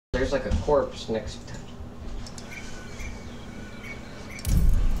there's like a corpse next to...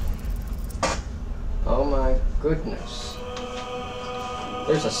 Oh my goodness.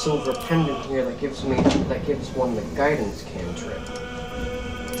 There's a silver pendant here that gives one the guidance cantrip.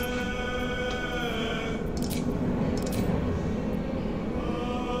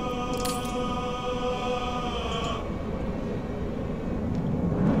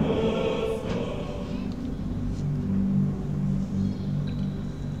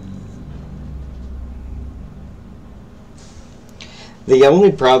 The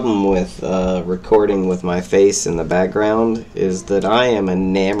only problem with recording with my face in the background is that I am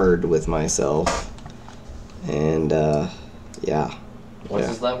enamored with myself. And, yeah. What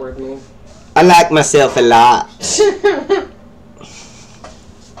does that word mean? I like myself a lot.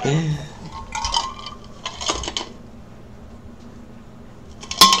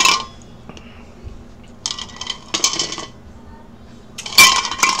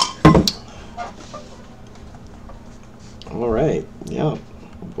 Alright, yeah.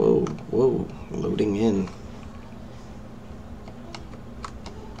 Whoa, whoa, loading in.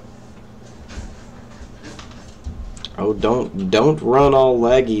 Oh, don't run all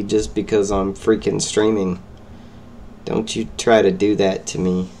laggy just because I'm freaking streaming. Don't you try to do that to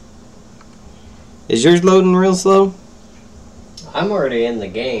me. Is yours loading real slow? I'm already in the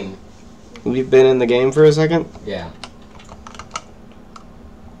game. You've been in the game for a second? Yeah.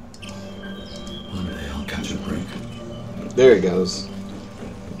 One day I'll catch a break. There it goes.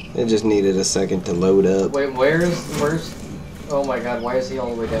 It just needed a second to load up. Wait, where's... Oh my god, why is he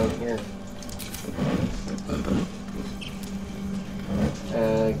all the way down here?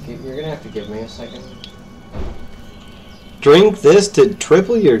 You're gonna have to give me a second. Drink this to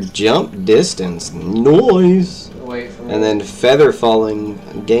triple your jump distance. Nice. Wait for me. And then feather falling,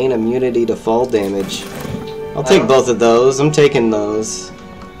 gain immunity to fall damage. I'll take both of those. I'm taking those.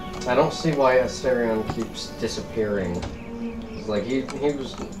 I don't see why Asterion keeps disappearing. It's like he's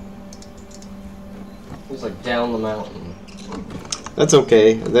like down the mountain. That's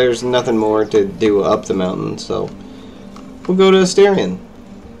okay. There's nothing more to do up the mountain, so we'll go to Asterion.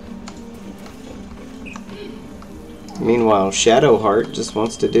 Meanwhile, Shadowheart just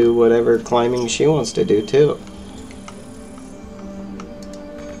wants to do whatever climbing she wants to do too.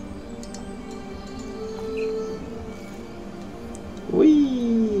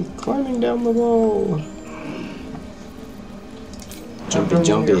 Whee! Climbing down the wall. Jumpy,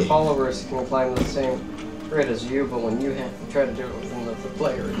 jumpy. Your followers can climb the same grid as you, but when you try to do it with another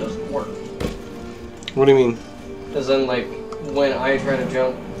player, it doesn't work. What do you mean? As in, like, when I try to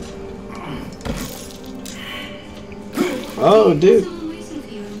jump. Oh, dude.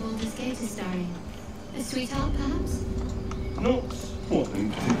 A sweetheart, perhaps? Not one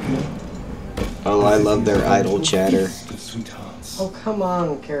in particular. Oh, I love their idle chatter. Sweethearts. Oh, come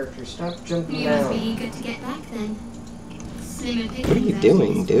on, character, stop jumping You must be down. eager to get back then. What are you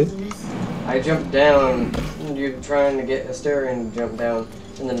doing, dude? I jumped down, and you're trying to get Asterion to jump down,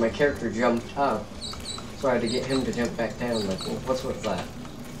 and then my character jumped up. So I had to get him to jump back down. Like, what's with that?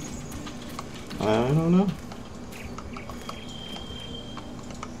 I don't know.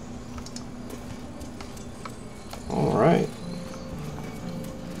 Alright.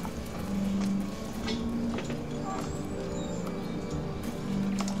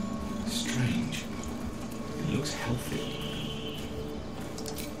 Strange. It looks healthy.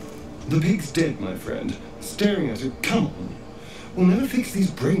 The pig's dead, my friend. Staring at it, come on. We'll never fix these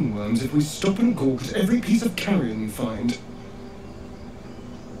brainworms if we stop and gawk at every piece of carrion we find.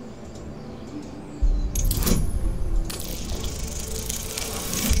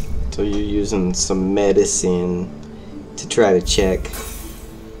 So you're using some medicine to try to check.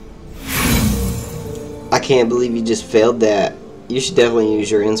 I can't believe you just failed that. You should definitely use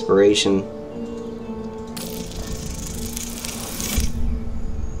your inspiration.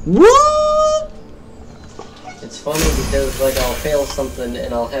 What? It's funny because, like, I'll fail something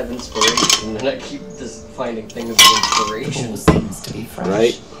and I'll have inspiration, and I keep just finding things of inspiration. All seems to be fresh.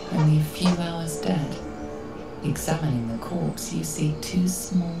 Right. Only a few hours dead. Examining the corpse, you see 2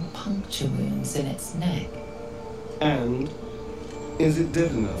 small puncture wounds in its neck. And is it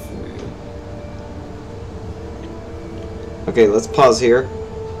dead enough for you? Okay, let's pause here.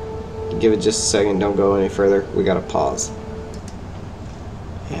 Give it just a second. Don't go any further. We gotta pause.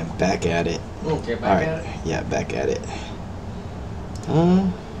 And back at it. Okay, back Alright. at it. Yeah, back at it.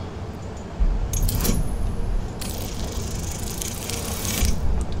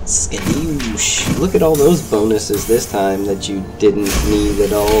 Skadoosh. Look at all those bonuses this time that you didn't need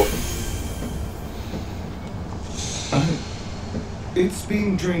at all. It's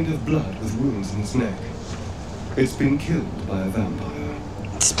been drained of blood with wounds in its neck. It's been killed by a vampire.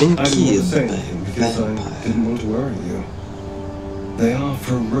 It's been I didn't want to killed say by anything a because I vampire. didn't want to worry you. They are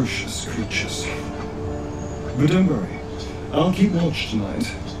ferocious creatures. But don't worry, I'll keep watch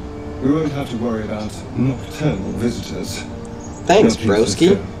tonight. We won't have to worry about nocturnal visitors. Thanks, Now, please, broski.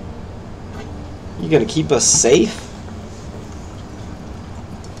 let's go. You gonna keep us safe?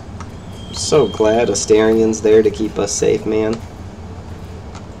 I'm so glad Asterian's there to keep us safe, man.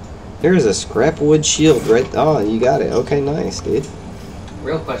 There's a scrap wood shield right. Oh, you got it. Okay, nice, dude.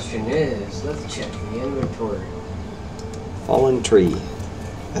 Real question is, let's check the inventory. Fallen tree.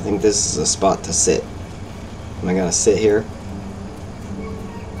 I think this is a spot to sit. Am I gonna sit here?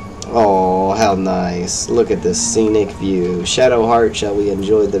 Oh, how nice. Look at this scenic view. Shadowheart, shall we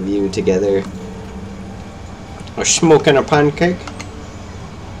enjoy the view together? Or smoking a pancake?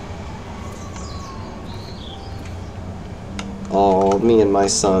 Oh, me and my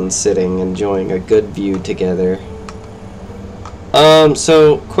son sitting, enjoying a good view together.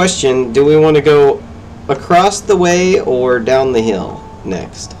 So, question, do we want to go across the way or down the hill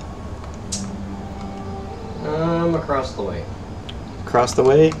next? Across the way. Across the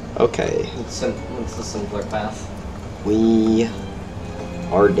way? Okay. It's the simpler path. We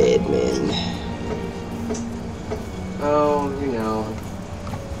are dead men. Oh, you know,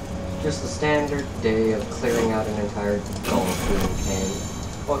 just a standard day of clearing out an entire golf can.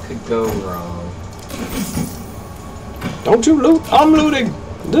 What could go wrong? Don't you loot? I'm looting!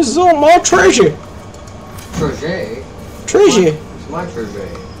 This is all my treasure! Treasure? Treasure! It's my treasure.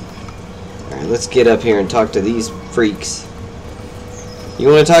 Alright, let's get up here and talk to these freaks. You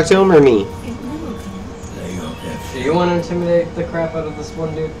want to talk to them or me? Do you want to intimidate the crap out of this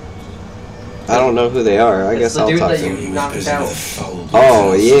one dude? I don't know who they are. I guess I'll talk to It's the dude that them. you knocked out.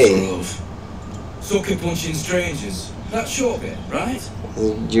 Oh, yeah. Sucker punching strangers. That short bit, right?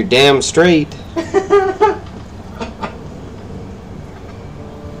 You're damn straight.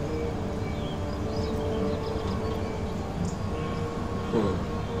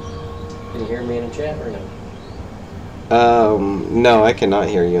 Can you hear me in the chat or no? No, I cannot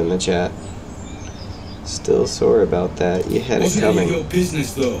hear you in the chat. Still sore about that. You had it coming. Wasn't your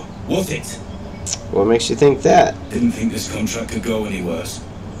business though, was it? What makes you think that? Didn't think this contract could go any worse.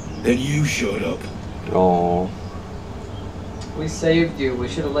 Then you showed up. Oh. We saved you. We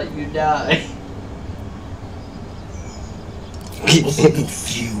should have let you die. Wasn't a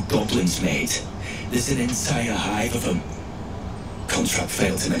few goblins, mate. There's an entire hive of them. Contract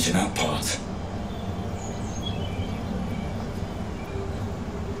failed to mention that part.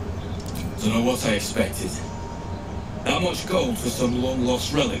 Don't know what I expected. That much gold for some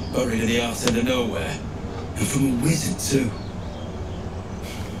long-lost relic buried in the arse end of nowhere. And from a wizard, too.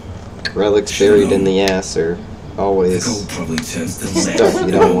 Relics buried in the ass are The always gold probably turns to stuff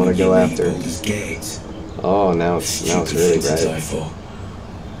you don't want to go after. Baldur's Gate. Oh, now it's really Stupid thing to die bright. for.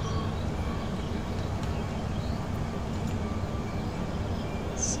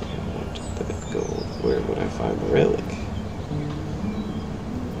 Let's see how much of that gold. Where would I find the relic?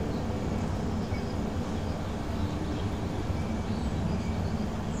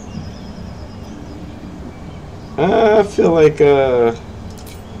 I feel like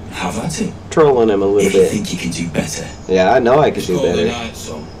Have at it. trolling him a little If you bit. think you can do better. Yeah, I know I could It's do called the better. Night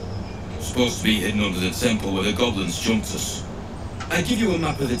Song. Supposed to be hidden under the temple where the goblins jumped us. I'd give you a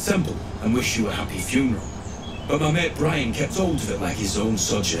map of the temple and wish you a happy funeral. But my mate Brian kept hold of it like his own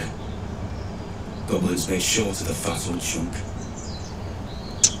sodger. Goblins made short of the fat old chunk.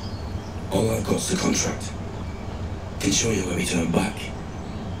 All I've got's the contract. Can show you where we turn back.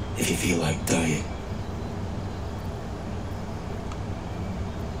 If you feel like dying.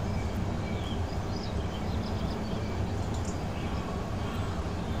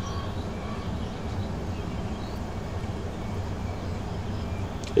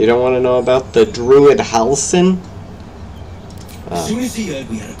 You don't want to know about the Druid Halsin? As soon as he heard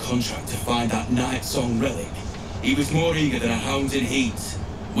we had a contract to find that Night Song relic, he was more eager than a hound in heat.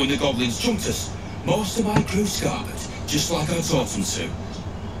 When the goblins jumped us, most of my crew scarpered, just like I taught them to.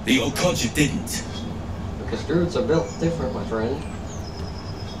 The old codger didn't. Because druids are built different, my friend.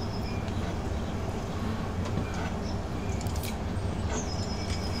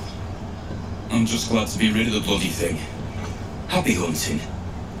 I'm just glad to be rid of the bloody thing. Happy hunting.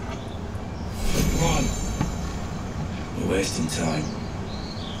 Come on. We're wasting time.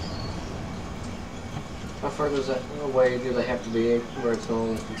 How far does that away do they have to be where it's no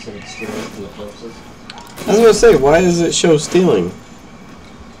longer considered stealing from the corpses? I was gonna say, why does it show stealing?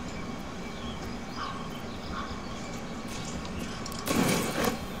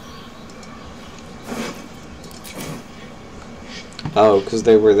 Oh, because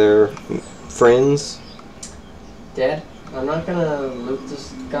they were their friends? Dad, I'm not gonna loot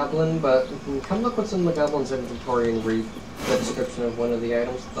this goblin, but come look what's in the goblin's inventory and read the description of one of the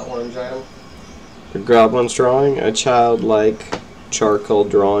items, the orange item. The goblin's drawing, a childlike charcoal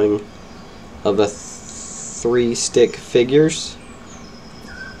drawing of a 3-stick figures.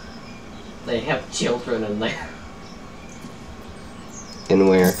 They have children in there. And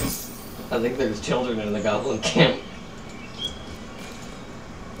where? I think there's children in the goblin camp.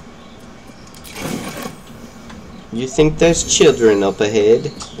 You think there's children up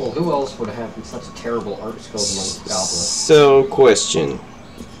ahead? Well, who else would have such a terrible art skills amongst goblins? So, question.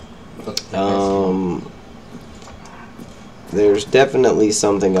 There's definitely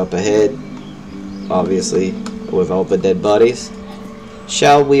something up ahead, obviously, with all the dead bodies.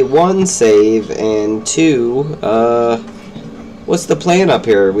 Shall we, 1, save, and 2, what's the plan up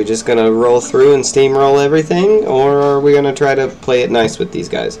here? Are we just gonna roll through and steamroll everything, or are we gonna try to play it nice with these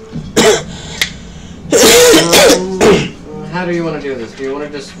guys? How do you want to do this? Do you want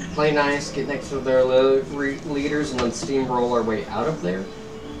to just play nice, get next to their leaders, and then steamroll our way out of there?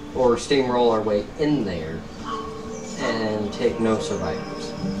 Or steamroll our way in there and take no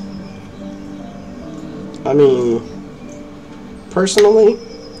survivors? I mean, personally,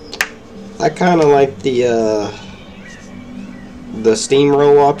 I kind of like the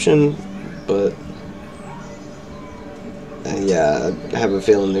steamroll option, but yeah, I have a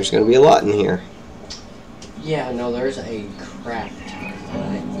feeling there's going to be a lot in here. Yeah, no, there's a crap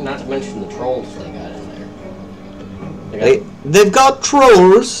ton. Not to mention the trolls they got in there. They've got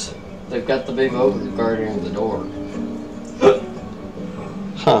trolls. They've got the big ogre guarding the door.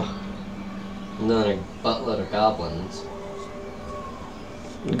 Huh. And then a buttload of goblins.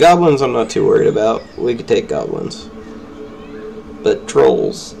 Goblins I'm not too worried about. We could take goblins. But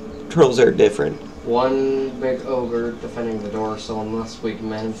trolls are different. One big ogre defending the door, so unless we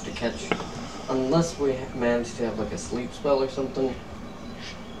manage to have like a sleep spell or something.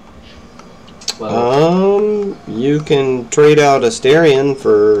 Well, you can trade out Asterion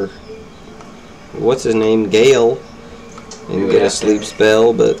for what's his name, Gale, and get a sleep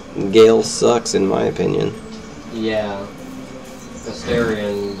spell, but Gale sucks in my opinion. Yeah.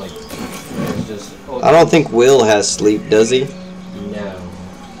 Asterion, like, is just... I don't think Will has sleep, does he? No.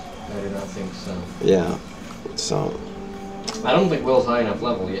 I do not think so. Yeah. So... I don't think Will's high enough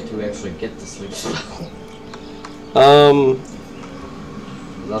level yet to actually get the sleep spell.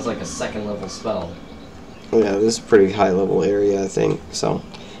 That's like a 2nd level spell. Yeah, this is a pretty high level area, I think. So,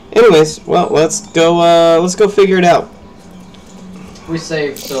 anyways, well, let's go figure it out. We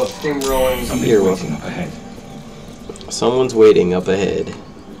saved, so steamrolling. Somebody's waiting up ahead. Someone's waiting up ahead.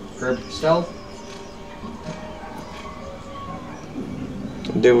 Grip stealth.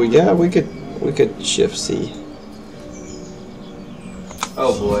 Do we? Yeah, we could shift C.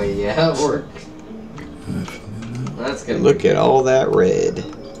 Oh boy, yeah, we're... That's gonna look at all that red.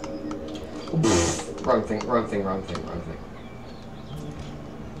 Wrong thing.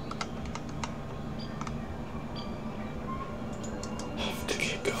 Have to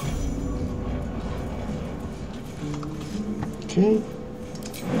keep going. Okay.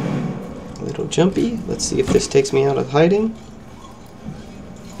 A little jumpy. Let's see if this takes me out of hiding.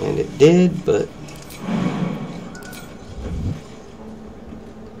 And it did, but...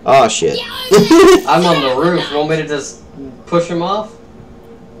 Oh shit. I'm on the roof. You want me to just push him off?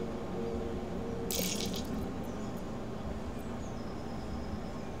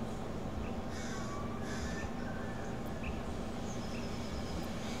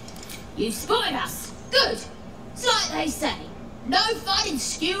 You spotted us. Good. It's like they say. No fun in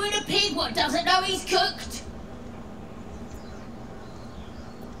skewing a pig what doesn't know he's cooked.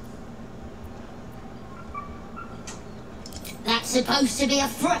 That's supposed to be a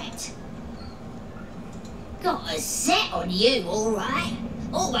threat. Got a set on you, alright.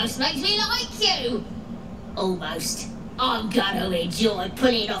 Almost makes me like you. Almost. I'm gonna enjoy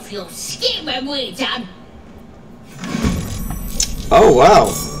pulling off your skin when we're done. Oh wow.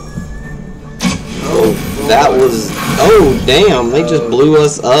 Oh, that was... Oh damn, they just blew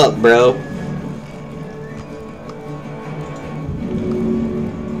us up, bro.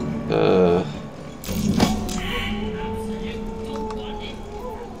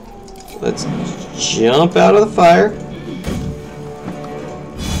 Let's jump out of the fire.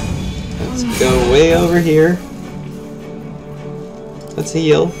 Let's go way over here. Let's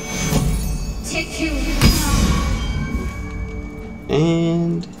heal.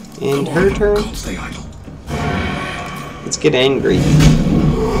 And in her turn, Can't stay idle. let's get angry.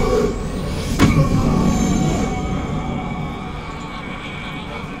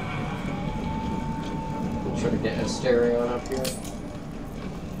 Try to get Asterion up here.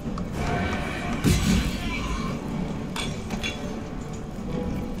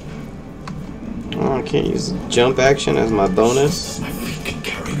 I can't use jump action as my bonus. My feet can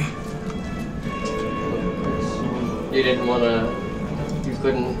carry me. You didn't want to... You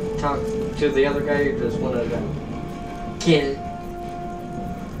couldn't talk to the other guy, you just wanted to... Kill.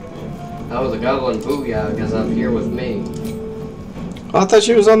 I was a goblin booyah because I'm here with me. I thought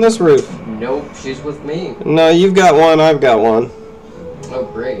she was on this roof. Nope, she's with me. No, you've got one, I've got one. Oh,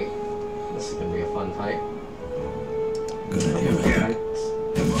 great. This is going to be a fun fight. Good idea.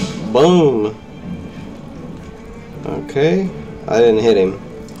 Boom. Okay. I didn't hit him.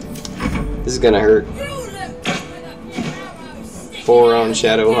 This is gonna hurt. 4 on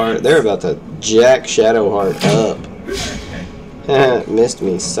Shadowheart. They're about to jack Shadowheart up. Missed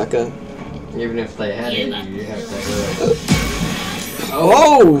me, sucker. Even if they had it, you have to hurt.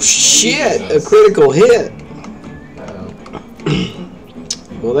 Oh, shit! A critical hit. Uh-oh.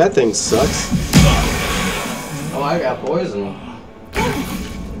 Well, that thing sucks. Oh, I got poison.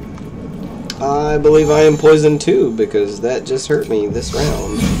 I believe I am poisoned too, because that just hurt me this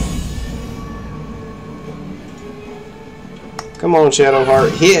round. Come on,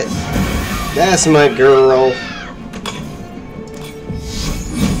 Shadowheart, hit! That's my girl.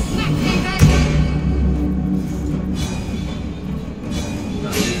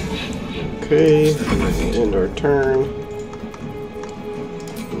 Okay, end our turn.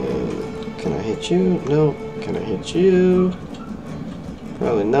 And can I hit you? No. Can I hit you?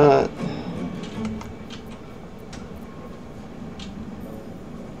 Probably not.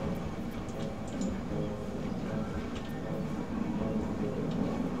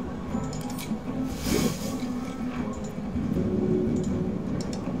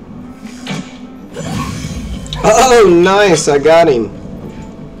 Oh, nice! I got him.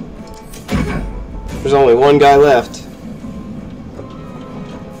 There's only one guy left.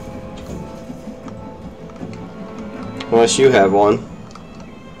 Unless you have one.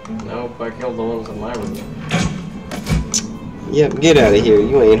 Nope, I killed the ones in my room. Yep, get out of here.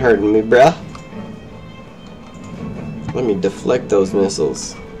 You ain't hurting me, bruh. Let me deflect those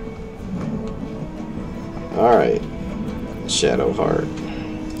missiles. Alright. Shadowheart.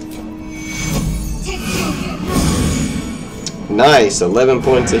 Nice! 11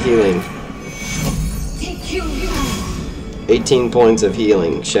 points of healing. 18 points of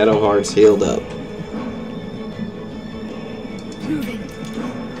healing. Shadowheart's healed up.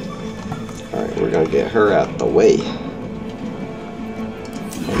 Alright, we're gonna get her out the way.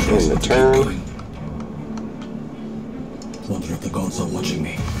 In the turn. Wonder if the gods are watching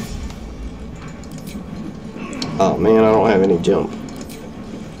me. Oh man, I don't have any jump.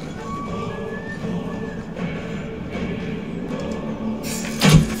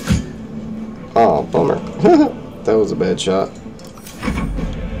 Oh, bummer. That was a bad shot.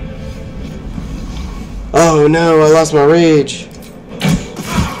 Oh no, I lost my rage.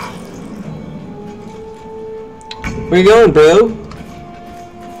 Where you going, bro?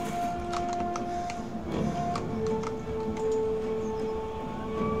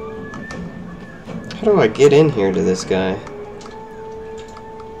 How do I get in here to this guy?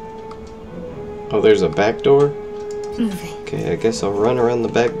 Oh, there's a back door? Okay, I guess I'll run around the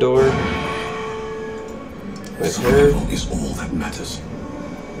back door. With her. Is all that matters.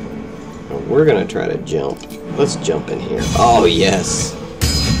 We're gonna try to jump. Let's jump in here. Oh, yes.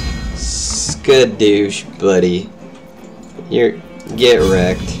 Skadoosh, buddy. You're... Get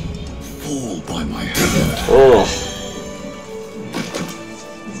wrecked. Fall by my hand. Oh.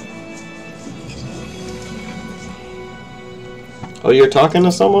 Oh, you're talking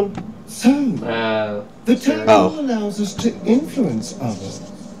to someone? So, the sure. temple allows us to influence others.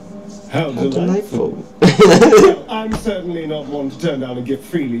 How How delightful. delightful. Well, I'm certainly not one to turn down a gift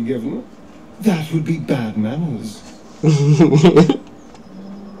freely given. That would be bad manners.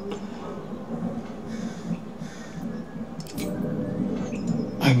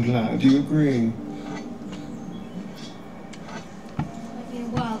 I'm glad you agree.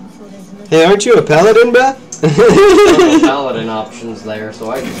 Hey, aren't you a paladin, bruh? No paladin options there,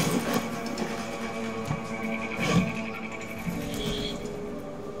 so I can...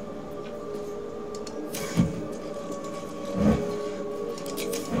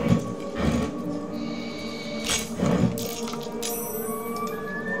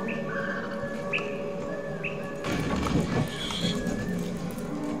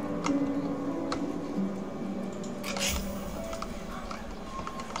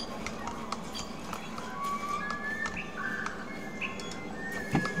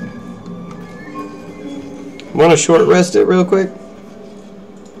 Want to short rest it real quick?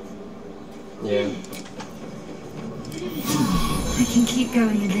 Yeah. I can keep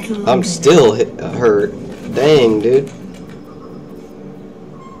going a little longer. I'm still hurt. Dang, dude.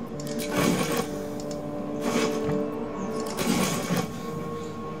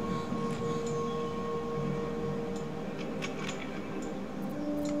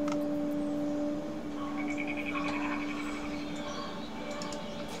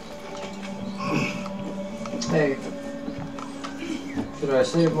 Hey. Should I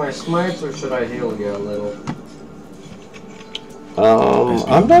save my smites or should I heal you a little?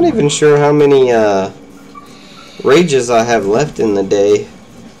 I'm not even sure how many rages I have left in the day.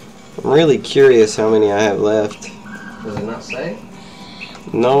 I'm really curious how many I have left. Does it not say?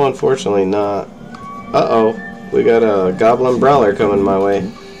 No, unfortunately not. Uh-oh. We got a goblin brawler coming my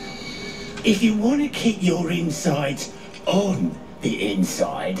way. If you want to keep your insides on the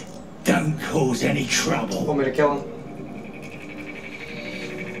inside, don't cause any trouble. Want me to kill him?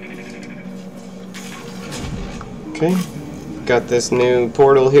 Okay. Got this new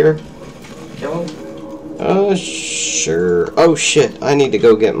portal here. Kill him? Sure. Oh, shit. I need to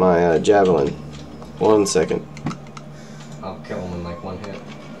go get my javelin. 1 second. I'll kill him in like one hit.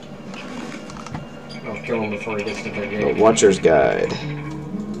 I'll kill him before he gets to the gate. Watcher's Guide.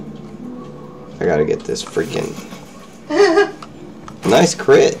 I gotta get this freaking... Nice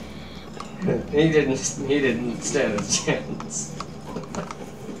crit. He didn't stand a chance.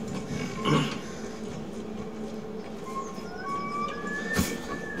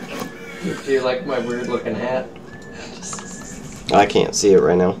 Do you like my weird looking hat? I can't see it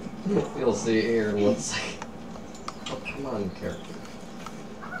right now. You'll see it here in 1 second. Oh, come on, character.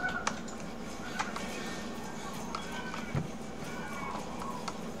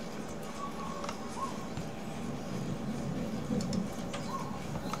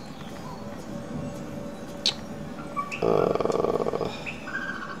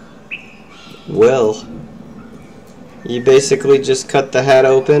 Well, you basically just cut the hat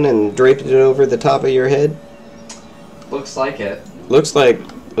open and draped it over the top of your head? Looks like it. Looks like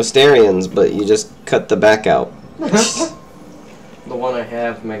Asterians, but you just cut the back out. The one I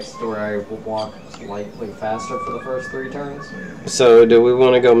have makes it where I walk slightly faster for the first 3 turns. So, do we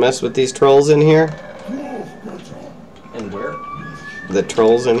want to go mess with these trolls in here? And where? The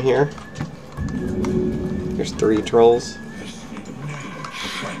trolls in here? There's 3 trolls.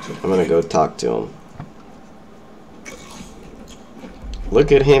 I'm gonna go talk to him.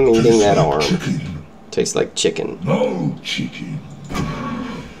 Look at him eating that arm. Tastes like chicken. No chicken.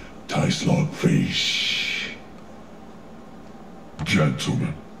 Tastes like fish.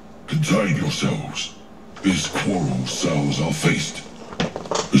 Gentlemen, contain yourselves. This quarrel sours our feast.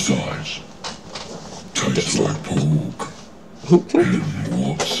 Besides, tastes like pork. And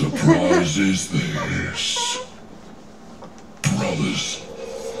what surprise is this? Brothers,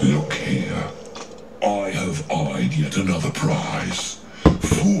 look here. I have eyed yet another prize.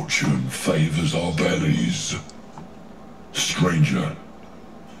 Fortune favors our bellies. Stranger,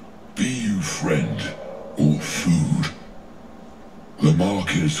 be you friend or food. The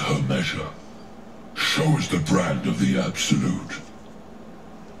mark is her measure. Show us the brand of the absolute.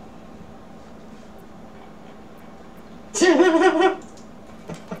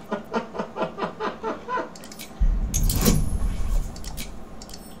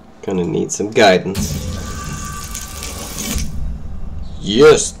 Gonna need some guidance.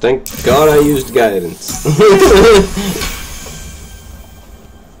 Yes, thank God I used guidance.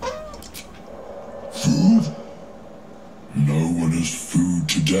 Food? No one has food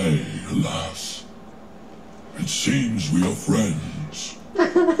today, alas. It seems we are friends.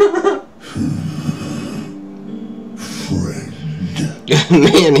 Friend.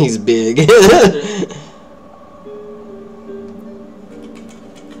 Man, he's big.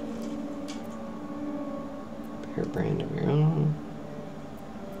 Your brand of your own.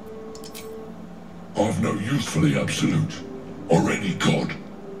 I've no use for the absolute, or any god.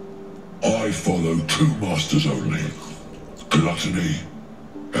 I follow 2 masters only, gluttony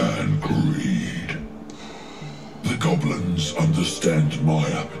and greed. The goblins understand my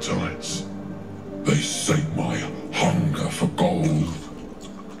appetites. They sate my hunger for gold,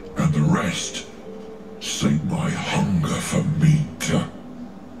 and the rest sate my hunger for meat.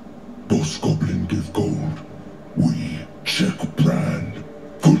 Boss goblin give gold, we check brand,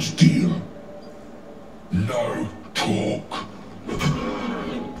 good deal. No talk.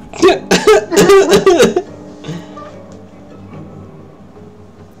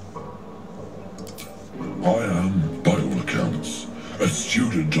 I am, by all accounts, a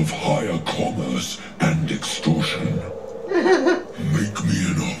student of higher commerce and extortion. Make me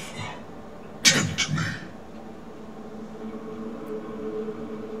an offer. Tempt me.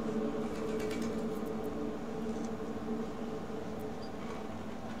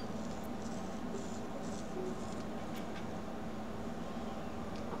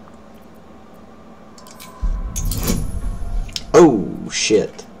 Oh,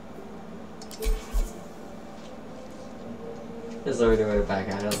 shit. Is there any way to back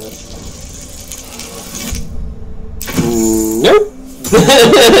out of this? Nope.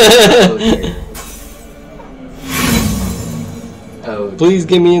 please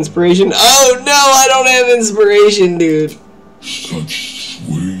give me inspiration. Oh no, I don't have inspiration, dude. Such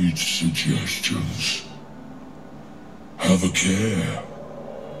sweet suggestions. Have a care.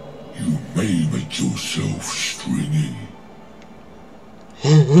 You may make yourself stringy.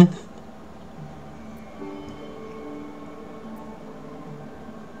 I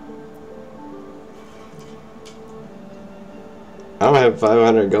don't have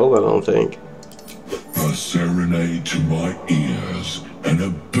 500 gold, I don't think. A serenade to my ears and a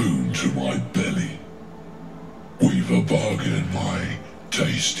boon to my belly. We've a bargain, my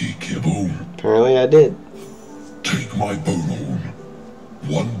tasty kibble. Apparently I did. Take my bowhorn.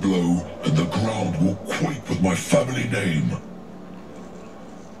 One blow and the ground will quake with my family name.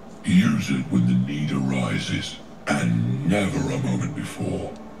 Use it when the need arises, and never a moment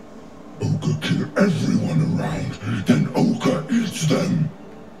before. Ogre kill everyone around, then Ogre eats them.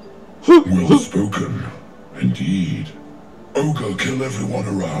 Well spoken, indeed. Ogre kill everyone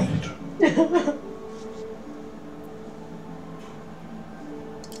around.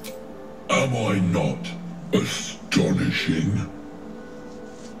 Am I not astonishing?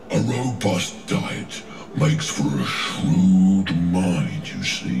 A robust diet makes for a shrewd mind, you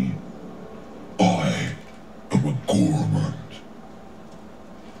see. I am a gourmand.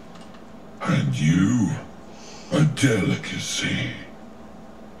 And you, a delicacy.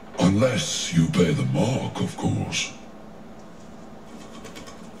 Unless you bear the mark, of course.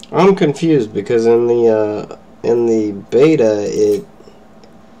 I'm confused because in the beta it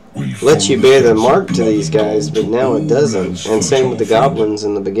lets you bear the mark to these guys, but now it doesn't. And same with the goblins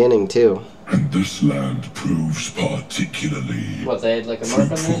in the beginning too. And this land proves particularly... What, they had like a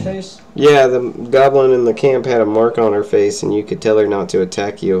mark on their face? Yeah, the goblin in the camp had a mark on her face, and you could tell her not to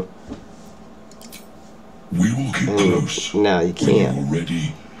attack you. We will keep close. No, you can't. When you're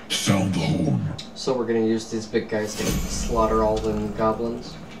ready, sound the horn. So we're gonna use these big guys to slaughter all the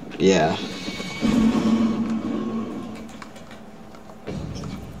goblins? Yeah.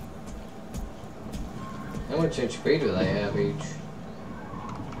 How much HP do they have each?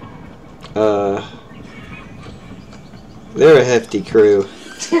 They're a hefty crew.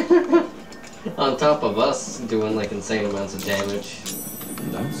 On top of us doing like insane amounts of damage.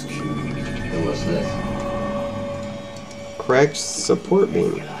 That's cute. What was this? Cracked support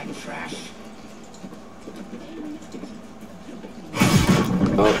beam.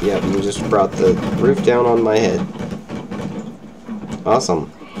 Oh, yeah, you just brought the roof down on my head. Awesome.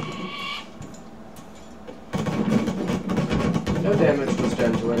 No damage was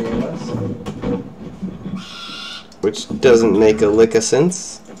done to any of us. Which doesn't make a lick of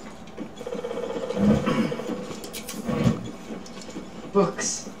sense.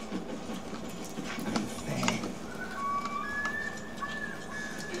 Books.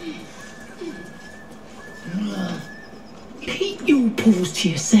 Keep your paws to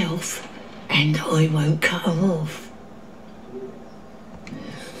yourself, and I won't cut them off.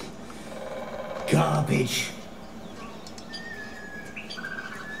 Garbage.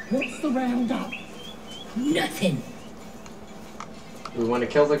 What's the roundup? Nothing. We want to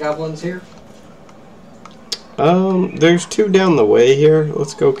kill the goblins here? There's two down the way here.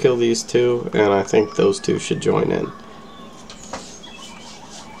 Let's go kill these two, and I think those two should join in.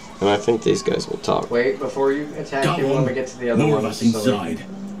 And I think these guys will talk. Wait, before you attack, you want to get to the other More one. of us inside.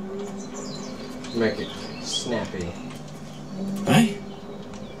 So make it snappy. Hey?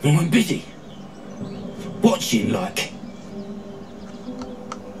 Well, I'm busy. Watching like.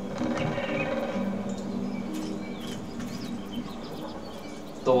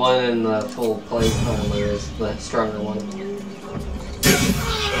 The one in the full plate armor is the stronger one.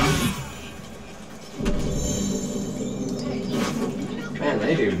 Man,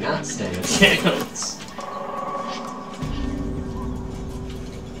 they do not stand a chance.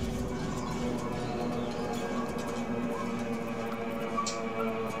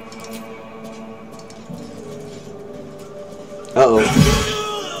 Uh-oh.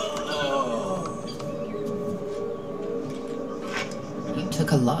 You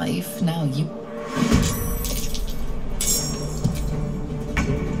took a life, now you...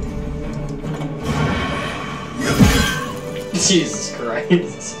 Jesus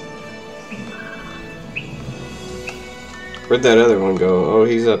Christ. Where'd that other one go? Oh,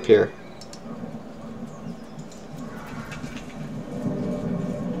 he's up here.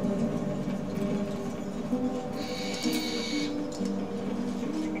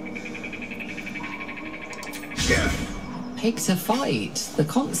 Pick to fight. The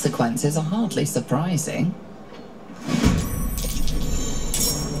consequences are hardly surprising.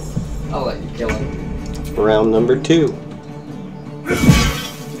 I'll let you kill him. Round number 2.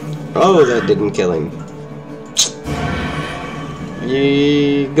 Oh, that didn't kill him.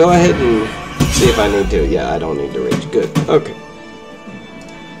 You go ahead and see if I need to. Yeah, I don't need to rage. Good. Okay.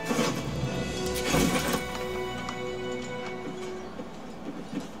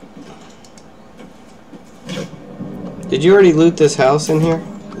 Did you already loot this house in here?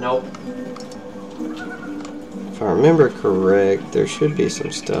 Nope. If I remember correct, there should be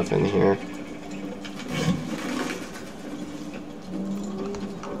some stuff in here.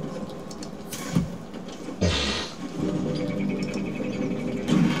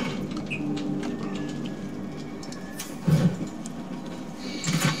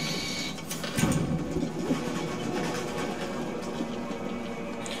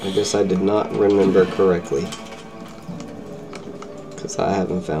 I guess I did not remember correctly. Because I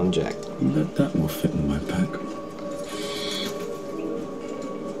haven't found Jack. Bet that will fit in my pack.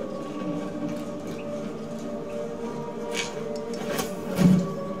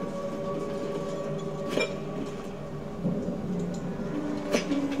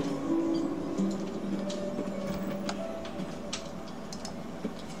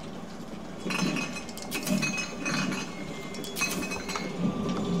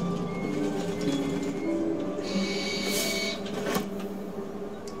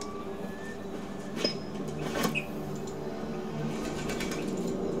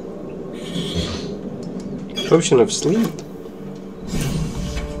 Potion of sleep.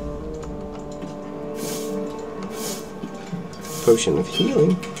 Potion of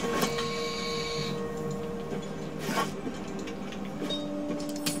healing.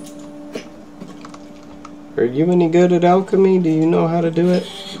 Are you any good at alchemy? Do you know how to do it?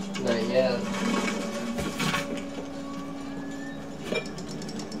 Not yet.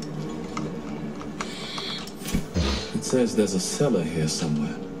 It says there's a cellar here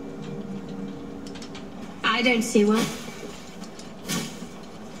somewhere. I don't see one.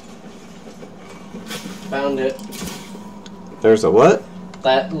 Found it. There's a what?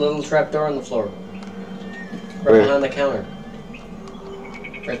 That little trapdoor on the floor. Right Where? behind the counter.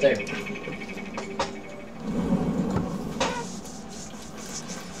 Right there.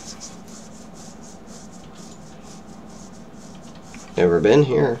 Never been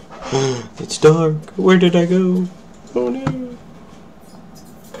here. It's dark. Where did I go? Oh no.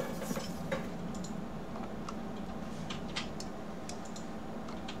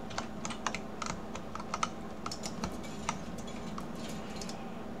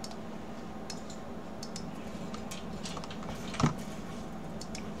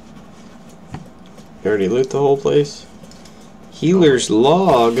 You already loot the whole place? Healer's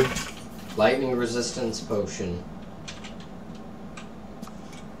log. Lightning resistance potion.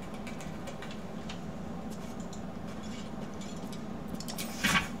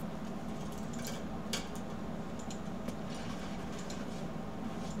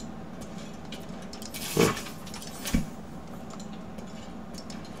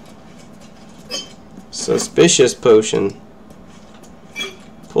 Suspicious potion.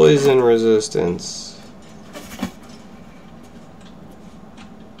 Poison resistance.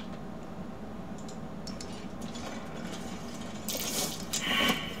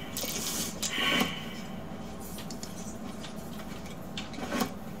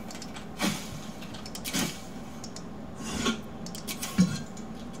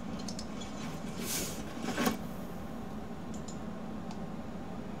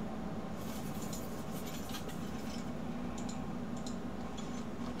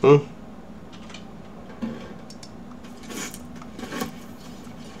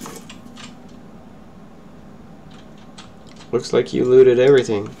 Looks like you looted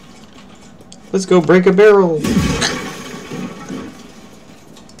everything. Let's go break a barrel.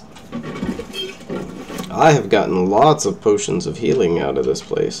 I have gotten lots of potions of healing out of this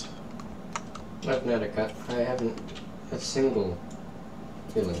place. I haven't a single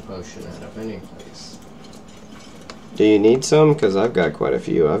healing potion out of any place. Do you need some? Because I've got quite a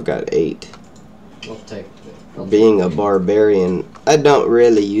few. I've got 8. I'll take it. Being a barbarian, I don't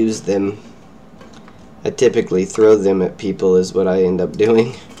really use them. I typically throw them at people is what I end up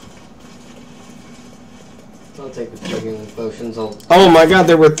doing. I'll take the 2 healing potions. Oh my god,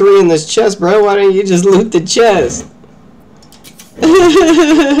 there were 3 in this chest, bro. Why don't you just loot the chest?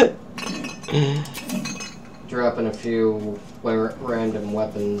 Dropping a few random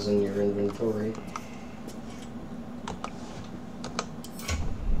weapons in your inventory.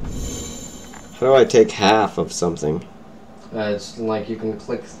 How do I take half of something? It's like you can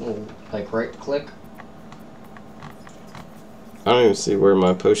click, like right click. I don't even see where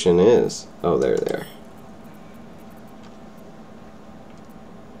my potion is. Oh, there.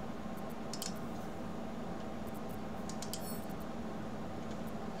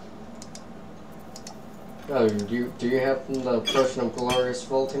 Oh, do you have the potion of glorious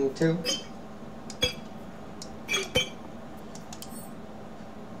vaulting too?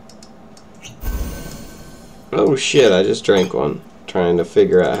 Oh shit, I just drank one. Trying to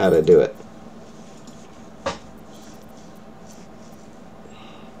figure out how to do it.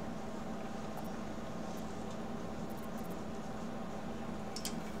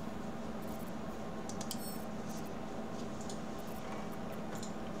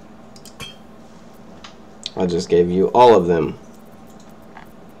 I just gave you all of them.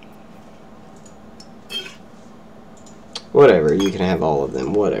 Whatever, you can have all of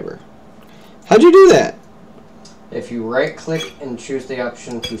them, whatever. How'd you do that? If you right-click and choose the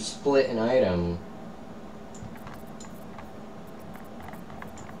option to split an item...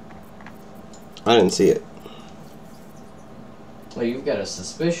 I didn't see it. Well, you've got a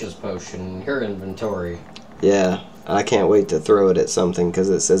suspicious potion in your inventory. Yeah, I can't wait to throw it at something because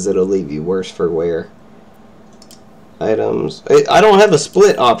it says it'll leave you worse for wear. Items. I don't have a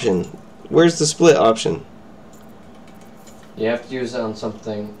split option. Where's the split option? You have to use it on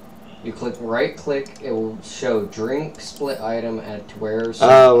something. You click right-click, it will show drink, split item, add to wear.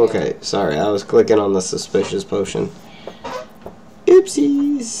 Oh, okay. Sorry, I was clicking on the suspicious potion.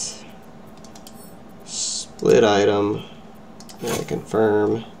 Oopsies. Split item. I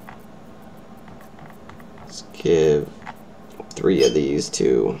confirm. Let's give 3 of these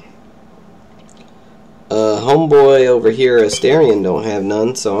to... homeboy over here, Asterion, don't have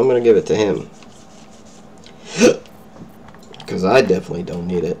none, so I'm going to give it to him. Because I definitely don't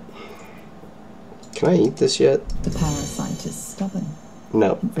need it. Can I eat this yet? The parasite is stubborn.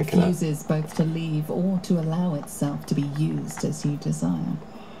 No, I cannot. Refuses both to leave or to allow itself to be used as you desire.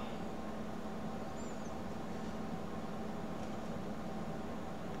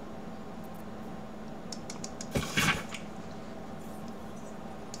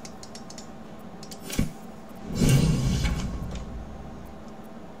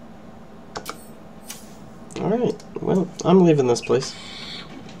 Alright, well, I'm leaving this place.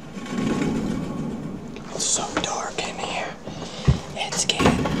 It's so dark in here. It's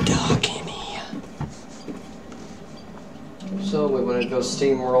getting dark in here. So, we want to go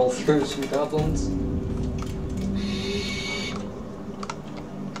steamroll through some goblins?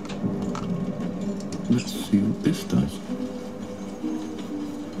 Let's see what this does.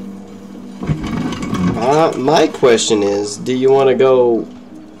 My question is, do you want to go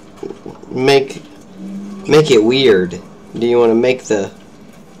make it weird? Do you want to make the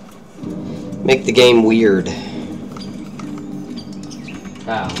game weird?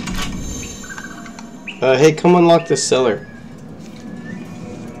 How? Hey, come unlock this cellar.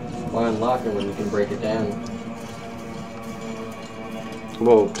 Why unlock it when you can break it down?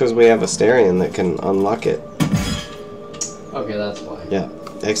 Well, because we have Asterion that can unlock it. Okay, that's why. Yeah,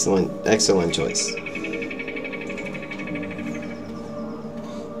 excellent choice.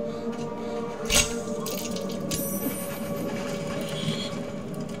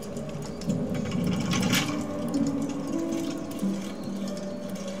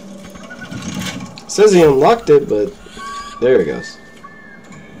 Says he unlocked it, but there it goes.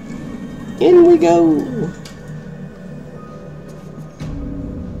 In we go.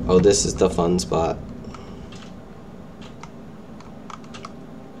 Oh, this is the fun spot.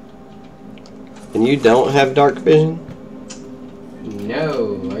 And you don't have dark vision?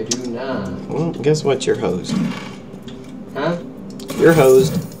 No, I do not. Well, guess what? You're hosed. Huh? You're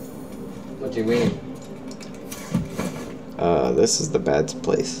hosed. What do you mean? This is the bad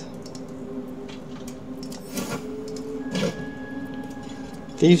place.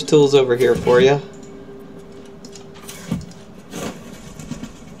 Thieves' tools over here for you.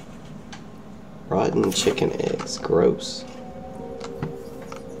 Rotten chicken eggs. Gross.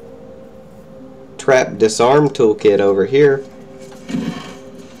 Trap disarm toolkit over here.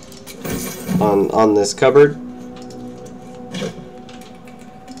 On this cupboard.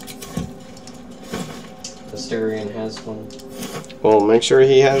 Asterion has one. Well, make sure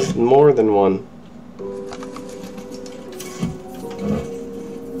he has more than one.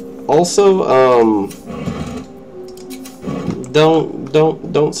 Also,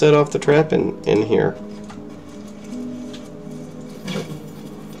 don't set off the trap in here.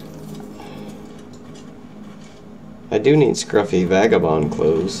 I do need scruffy vagabond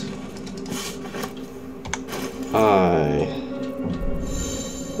clothes.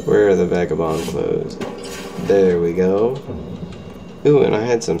 Where are the vagabond clothes? There we go. Ooh, and I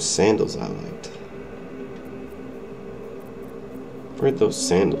had some sandals I liked. Where'd those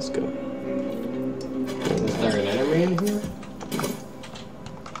sandals go? Is there an enemy in here?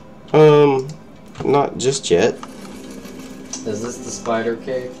 Not just yet. Is this the spider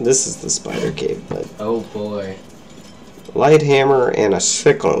cave? This is the spider cave, bud. Oh boy. Light hammer and a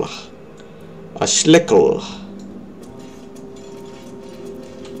sickle. A schlickle.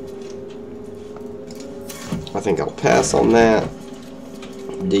 I think I'll pass on that.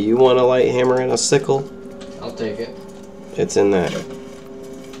 Do you want a light hammer and a sickle? I'll take it. It's in that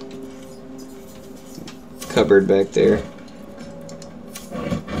cupboard back there.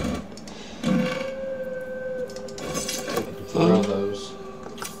 Throw those.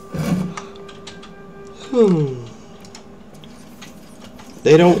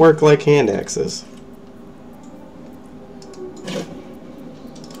 They don't work like hand axes.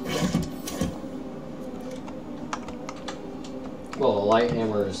 Well, a light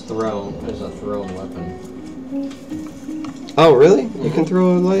hammer is a thrown weapon. Oh, really? You can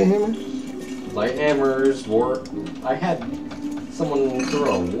throw a light hammer? Light hammers, I had someone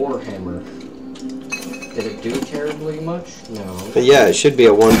throw a war hammer. Did it do terribly much? No. But yeah, it should be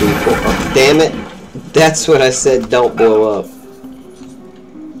a 1d4. Oh, damn it! That's what I said, don't blow up.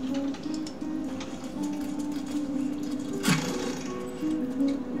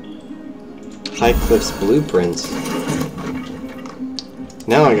 Highcliff's blueprints.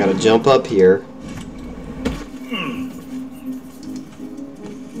 Now I gotta jump up here.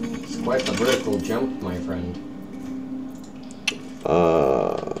 It's quite the vertical jump, my friend.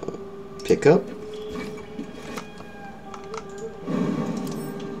 Pick up.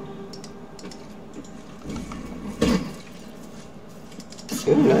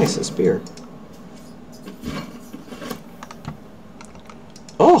 Ooh, nice, a spear.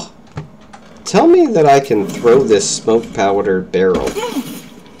 Oh! Tell me that I can throw this smoke powder barrel.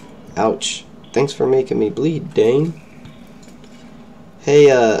 Ouch. Thanks for making me bleed, Dane. Hey,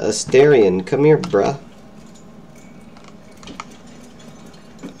 Asterion, come here, bruh.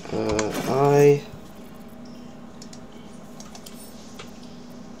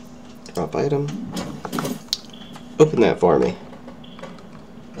 Drop item. Open that for me.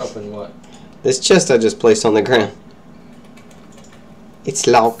 Open what? This chest I just placed on the ground. It's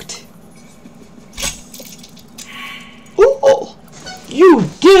locked. Oh! You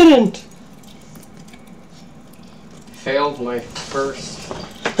didn't! Failed my first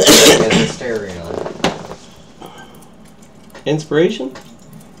Asterion. Inspiration?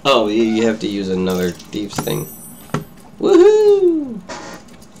 Oh, you have to use another thief's thing. Woohoo!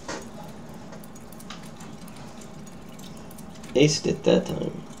 Aced it that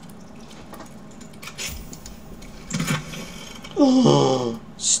time. Oh,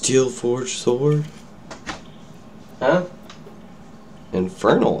 steel forged sword. Huh?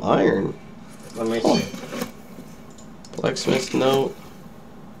 Infernal iron. Let me see. Blacksmith note.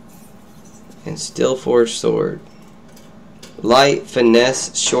 And steel forged sword. Light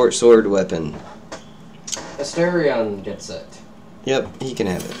finesse short sword weapon. Asterion gets it. Yep, he can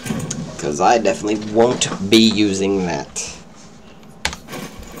have it. Because I definitely won't be using that.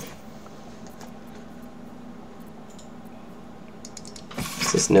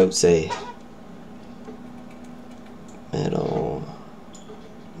 What's this note say? Metal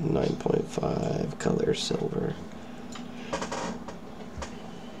 9.5 color silver.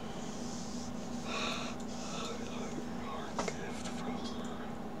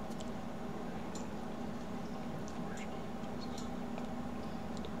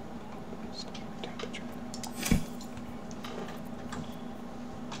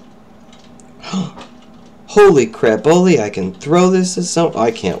 Holy crap, Oli, I can throw this at something. I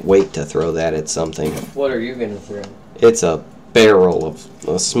can't wait to throw that at something. What are you gonna throw? It's a barrel of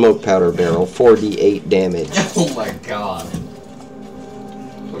a smoke powder barrel, 4d8 damage. Oh my god.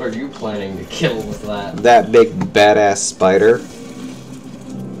 What are you planning to kill with that? That big badass spider.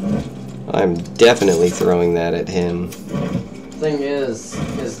 I'm definitely throwing that at him. Thing is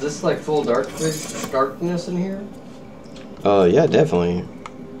this like full darkness in here? Yeah, definitely.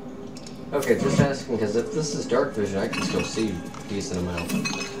 Okay, just asking, because if this is dark vision, I can still see a decent amount.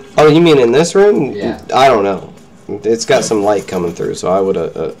 Oh, you mean in this room? Yeah. I don't know. It's got some light coming through, so I would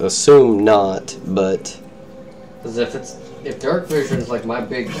assume not, but... Because if dark vision is like my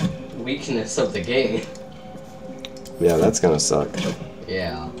big weakness of the game... Yeah, that's gonna suck.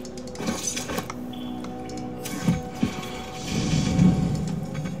 Yeah.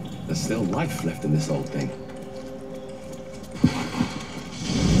 There's still life left in this old thing.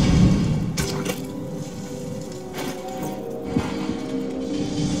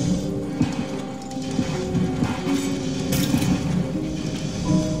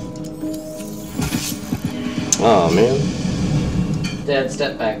 Oh man. Dad,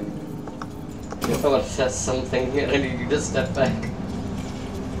 step back. If I want to test something, I need you to step back.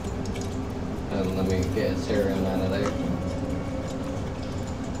 And let me get Asterion out of there.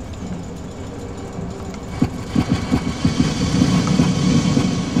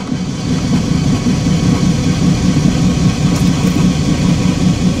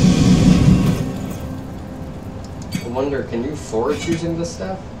 before it's using this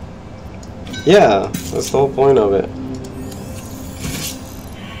stuff? Yeah, that's the whole point of it.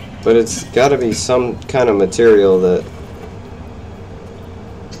 But it's got to be some kind of material that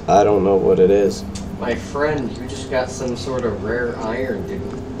I don't know what it is. My friend, you just got some sort of rare iron,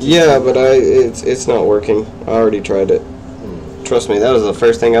 didn't you? Yeah, but it's not working. I already tried it. Trust me, that was the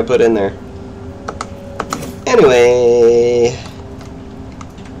first thing I put in there. Anyway.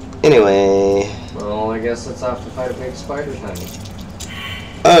 Well, I guess it's off to fight a big spider time.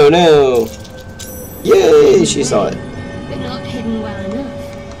 Oh no! Yay! She saw it. But not hidden well enough.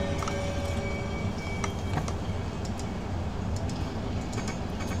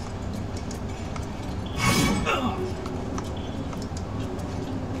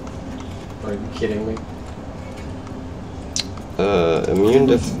 Are you kidding me?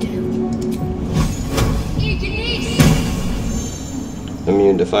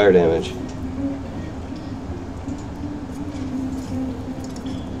 Immune to fire damage.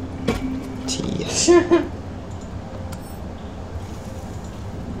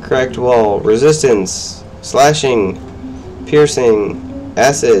 Cracked wall. Resistance. Slashing. Piercing.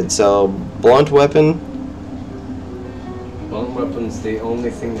 Acid. So, blunt weapon. Blunt weapon's the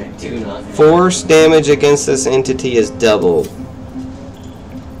only thing they do not have. Force damage against this entity is doubled.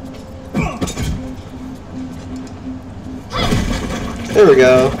 There we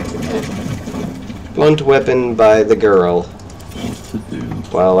go. Blunt weapon by the girl.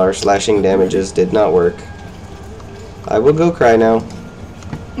 While our slashing damages did not work. I will go cry now.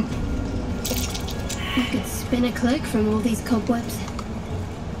 I could spin a cloak from all these cobwebs.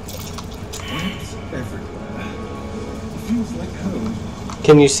 It's everywhere. It feels like home.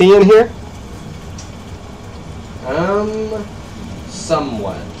 Can you see in here?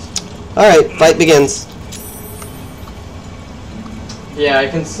 Somewhat. Alright, fight begins. Yeah, I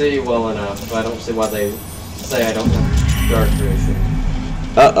can see well enough. I don't see why they say I don't have dark vision.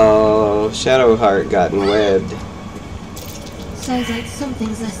 Uh-oh, Shadowheart gotten webbed. Sounds like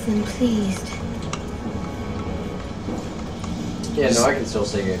something's less than pleased. Yeah, no, I can still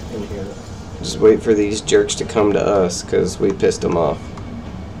see it in here. Just wait for these jerks to come to us, because we pissed them off.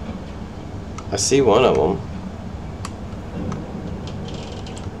 I see one of them.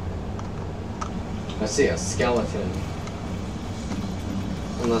 I see a skeleton.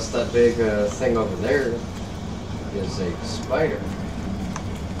 Unless that big thing over there is a spider.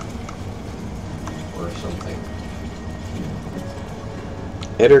 Or something.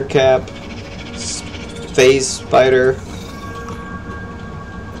 Ettercap. Phase spider.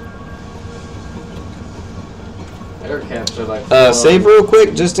 Ettercaps are like... Save real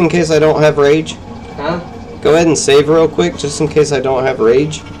quick, just in case I don't have rage. Huh? Go ahead and save real quick, just in case I don't have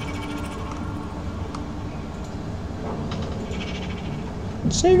rage.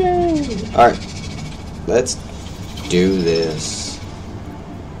 Saving! Alright. Let's do this.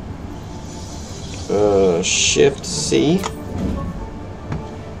 Shift C.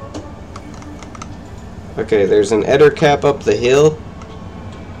 Okay, there's an Ettercap up the hill.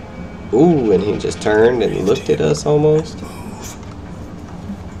 Ooh, and he just turned and looked at us almost.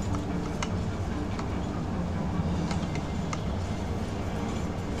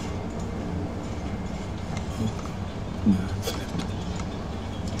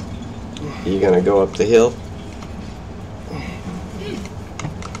 You gonna go up the hill?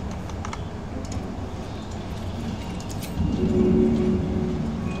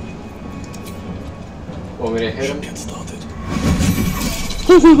 Want me to hit him? Get started.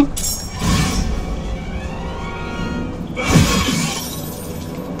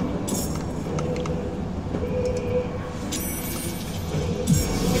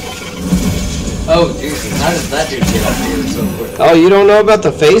 Oh, Jesus, how does that dude get up here so quick? Oh, you don't know about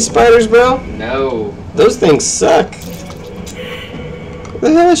the phase spiders, bro? No. Those things suck. What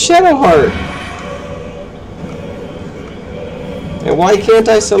the hell is Shadowheart? And why can't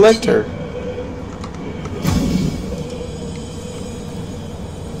I select her?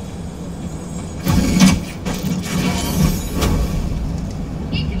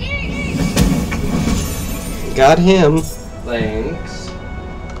 Got him. Thanks.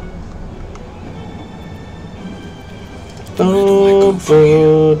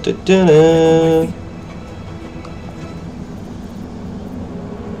 Oh, da, da, da.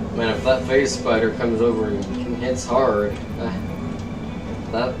 Man, if that phase spider comes over and hits hard,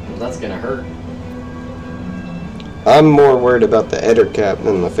 that's gonna hurt. I'm more worried about the Ettercap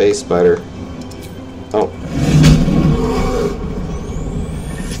than the phase spider. Oh.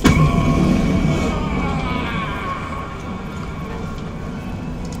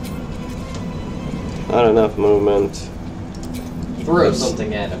 Not enough movement. Throw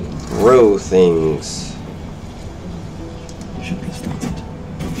something at him. Throw things.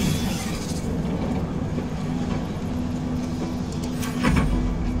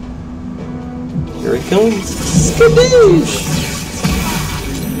 going skadoosh.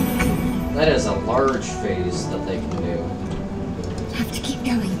 That is a large phase that they can do. Have to keep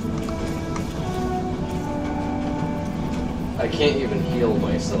going. I can't even heal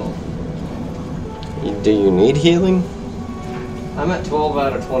myself. Do you need healing? I'm at 12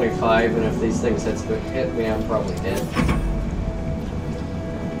 out of 25, and if these things hit me, I'm probably dead.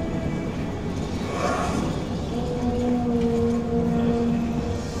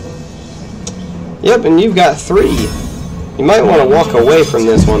 Yep, and you've got 3. You might want to walk away from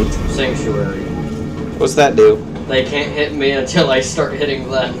this one. Sanctuary. What's that do? They can't hit me until I start hitting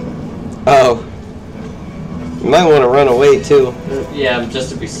them. Oh. You might want to run away too. Yeah, just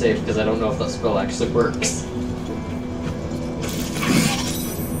to be safe, because I don't know if that spell actually works.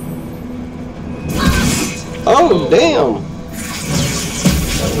 Oh, damn!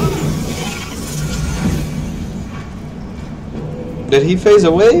 Did he phase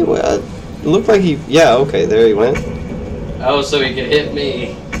away? Well, it looked like he... Yeah, okay, there he went. Oh, so he could hit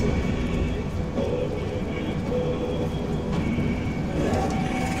me.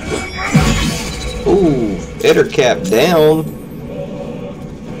 Ooh, hitter cap down.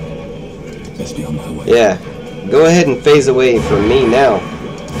 Let's be on my way. Yeah, go ahead and phase away from me now.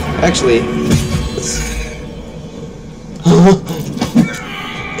 Actually, let's...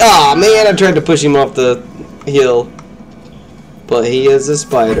 Aw, man, I tried to push him off the hill. But he is a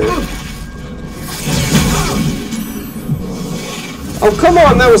spider. Oh, come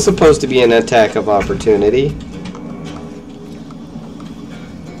on, that was supposed to be an attack of opportunity.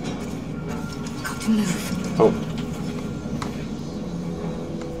 Got to move. Oh.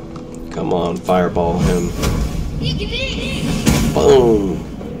 Come on, fireball him. Boom.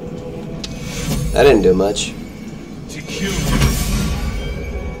 That didn't do much.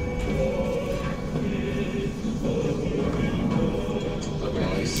 Let me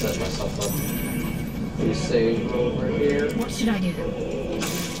at least set myself up. You save over here. What should I do?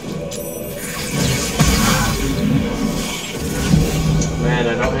 Man,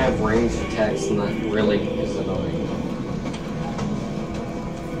 I don't have ranged attacks, and that really is annoying.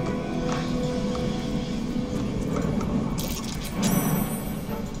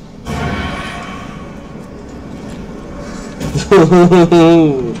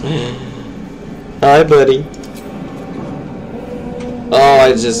 Hi, buddy. Oh,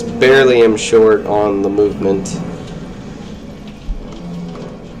 I just barely am short on the movement.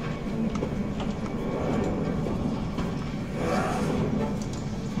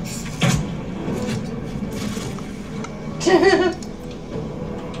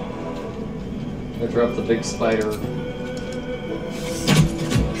 I dropped the big spider.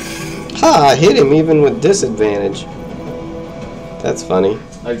 Ha! I hit him even with disadvantage. That's funny.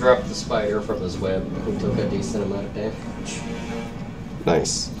 I dropped the spider from his web. He took a decent amount of damage.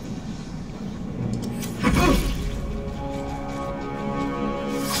 Nice.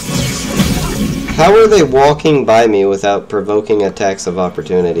 How are they walking by me without provoking attacks of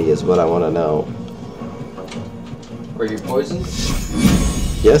opportunity is what I want to know. Were you poisoned?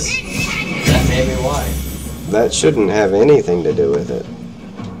 Yes? That may be why. That shouldn't have anything to do with it.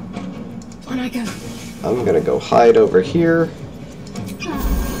 On I go. I'm gonna go hide over here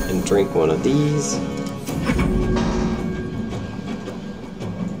and drink one of these.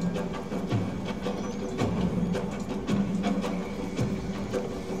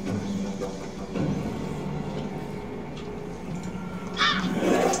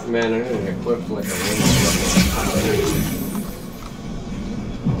 Man, I didn't equip like a range.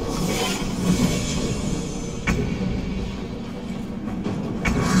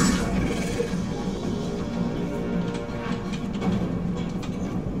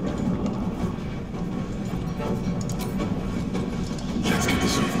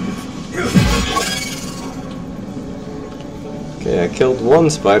 Okay, I killed one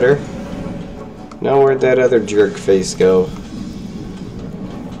spider. Now where'd that other jerk face go?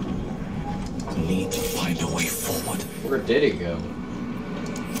 Need to find a way forward. Where did he go?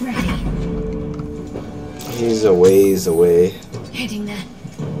 Ready. He's a ways away. Heading there.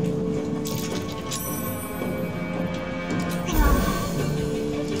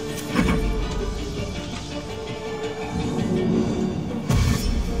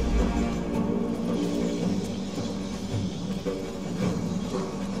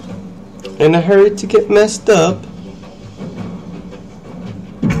 In a hurry to get messed up.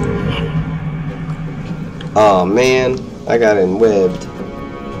 Aw, man, I got enwebbed.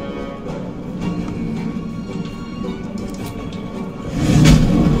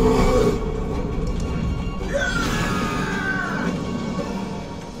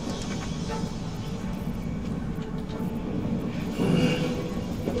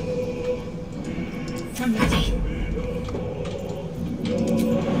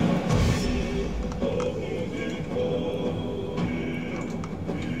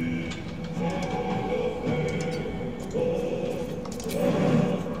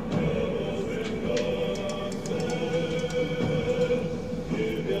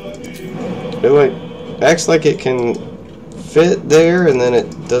 It acts like it can fit there, and then it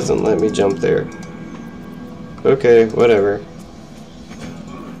doesn't let me jump there. Okay, whatever.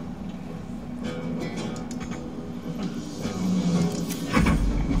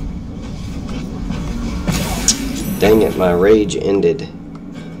 Dang it, my rage ended.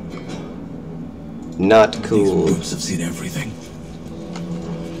 Not cool. These groups have seen everything.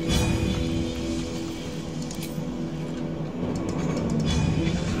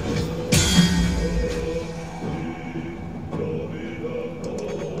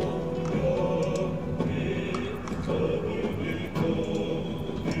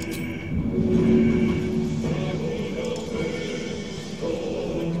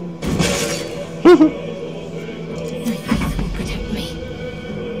 The faith will protect me.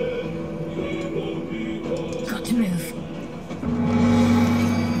 Got to move.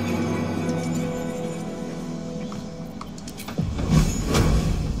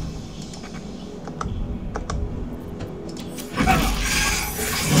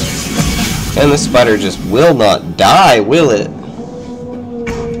 And the spider just will not die, will it?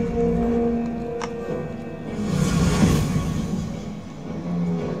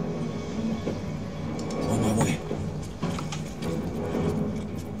 On my way.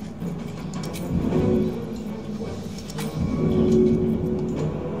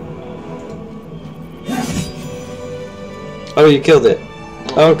 Oh, you killed it.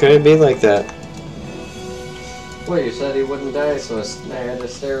 Okay, be like that. Well, you said he wouldn't die, so I had to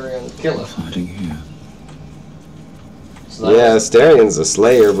stare and kill him. Hiding here. So that Yeah, was- Asterian's a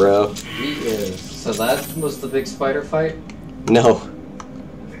slayer, bro. He is. So that was the big spider fight? No.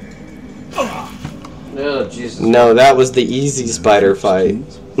 Oh, Jesus. No, that was the easy spider fight.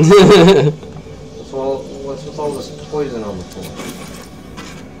 What's with all this poison on the floor?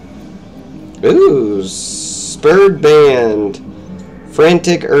 Ooh, spurred band.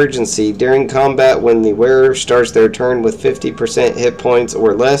 Frantic urgency. During combat, when the wearer starts their turn with 50% hit points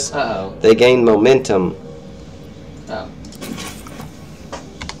or less, Uh-oh. they gain momentum. Oh.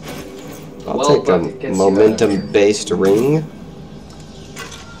 I'll Well, take bucket a gets you out of momentum-based ring.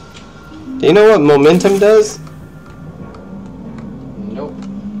 Do you know what momentum does? Nope.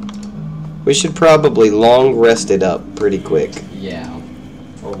 We should probably long rest it up pretty quick. Yeah.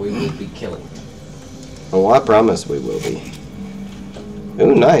 Or we will be killed. Oh, I promise we will be.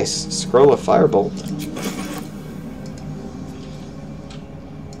 Ooh, nice. Scroll of Firebolt.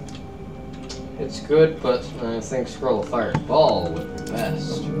 It's good, but I think Scroll of Fireball would be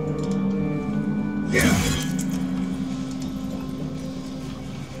best.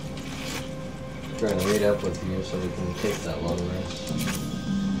 Trying to meet up with you so we can take that long rest.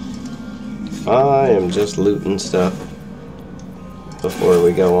 I am just looting stuff before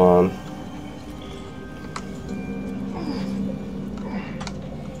we go on.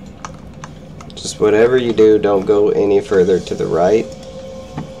 Just whatever you do, don't go any further to the right.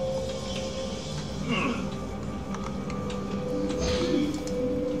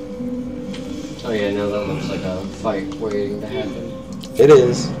 Oh yeah, no, that looks like a fight waiting to happen. It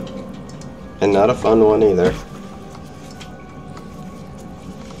is. And not a fun one either.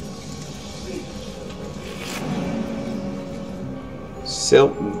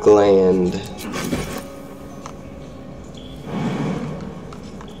 Silk gland.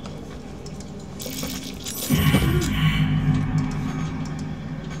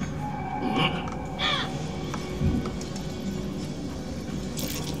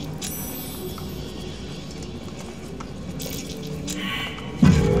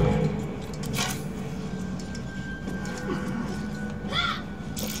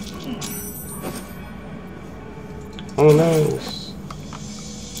 Oh no.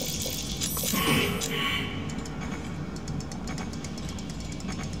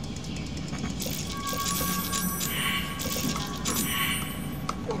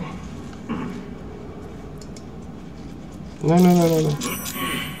 No.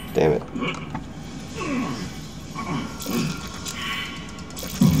 Damn it.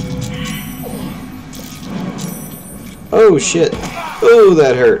 Oh shit. Oh,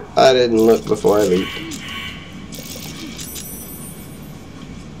 that hurt. I didn't look before I leaped.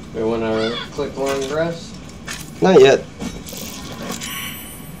 We want to click long rest? Not yet.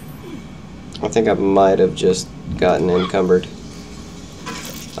 I think I might have just gotten encumbered.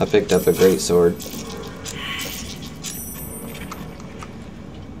 I picked up a great sword.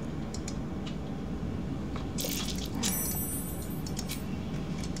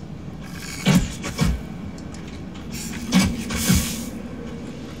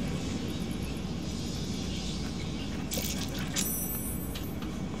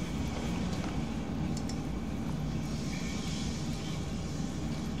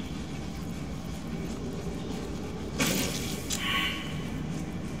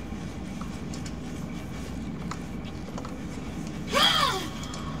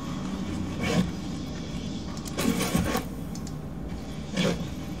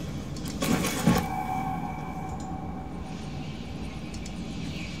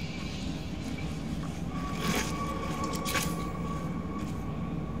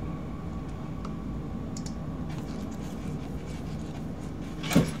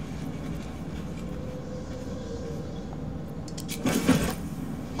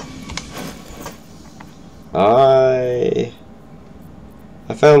 I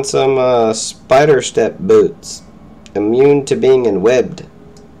found some spider step boots. Immune to being enwebbed.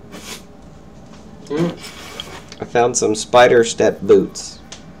 I found some spider step boots.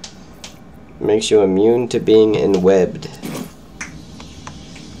 Makes you immune to being enwebbed.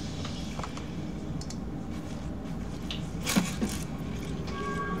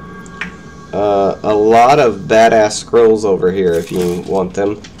 A lot of badass scrolls over here if you want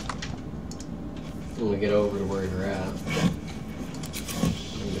them. When we get over to where you're at, I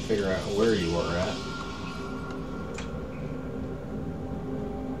need to figure out where you are at.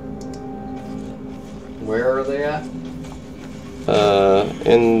 Where are they at?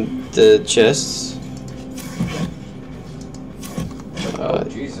 In the chests. Oh,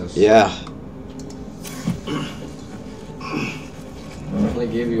 Jesus. Yeah. They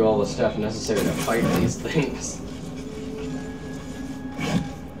give you all the stuff necessary to fight these things.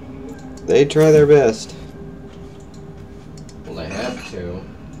 They try their best. Well, they have to.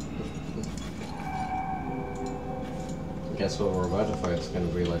 I guess what we're about to fight is going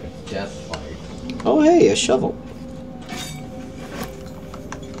to be like a death fight. Oh, hey, a shovel.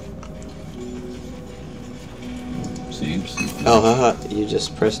 Seems. Oh, haha, you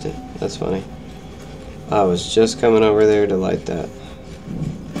just pressed it. That's funny. I was just coming over there to light that.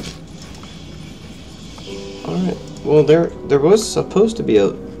 Alright. Well, there was supposed to be a...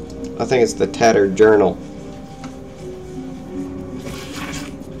 I think it's the Tattered Journal.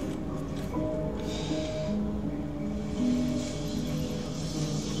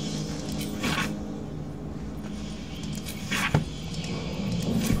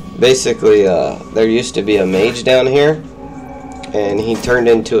 Basically, there used to be a mage down here, and he turned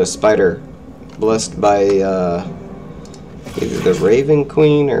into a spider, blessed by either the Raven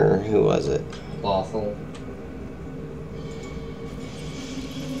Queen or who was it? Lawful.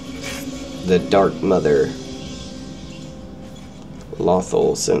 The Dark Mother.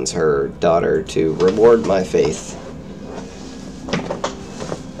 Lothal sends her daughter to reward my faith.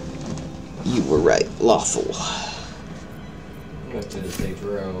 You were right, Lothal. Which is a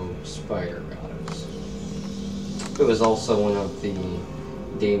drow spider goddess. It was also one of the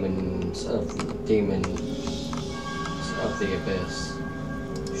demons of the abyss.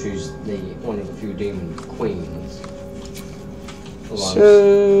 She's one of the few demon queens.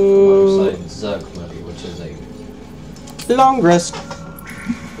 Alongside Zugmuddy, which is a long rest.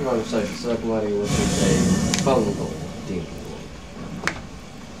 Alongside Zugmuddy, which is a fungal demon.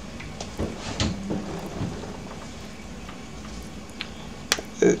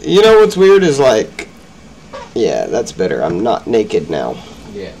 You know what's weird is like, yeah, that's better. I'm not naked now.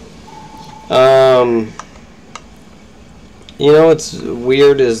 Yeah. You know what's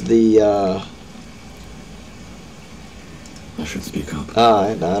weird is the I should speak up.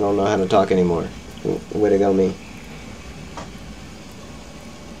 I don't know how to talk anymore. Way to go, me.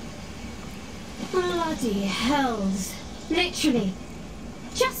 Bloody hells. Literally.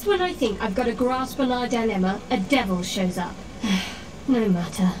 Just when I think I've got a grasp on our dilemma, a devil shows up. No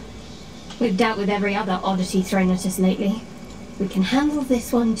matter. We've dealt with every other oddity thrown at us lately. We can handle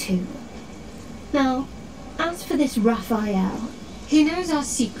this one too. Now, as for this Raphael, he knows our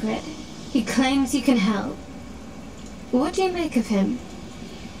secret. He claims he can help. What do you make of him?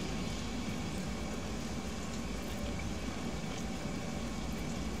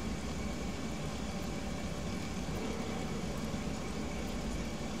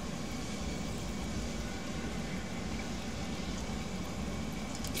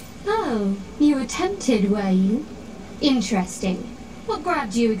 Oh, you were tempted, were you? Interesting. What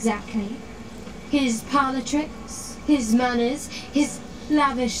grabbed you exactly? His parlor tricks? His manners? His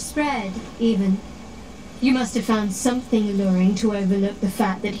lavish spread, even? You must have found something alluring to overlook the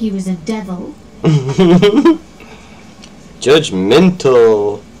fact that he was a devil.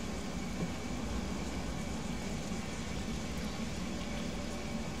 Judgmental.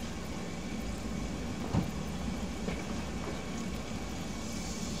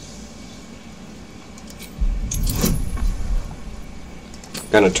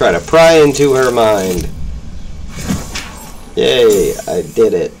 Gonna try to pry into her mind. Yay, I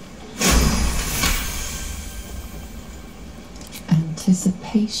did it.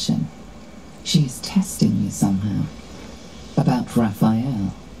 Anticipation. She's testing you somehow. About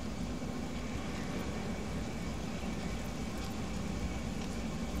Raphael.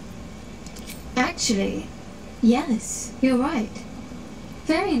 Actually, yes, you're right.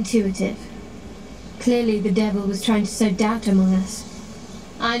 Very intuitive. Clearly the devil was trying to sow doubt among us.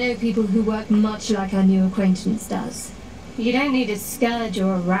 I know people who work much like our new acquaintance does. You don't need a scourge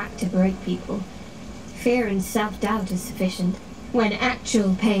or a rack to break people. Fear and self-doubt is sufficient. When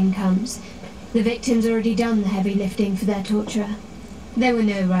actual pain comes, The victims already done the heavy lifting for their torturer. There were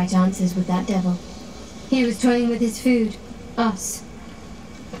no right answers with that devil. He was toying with his food. Us.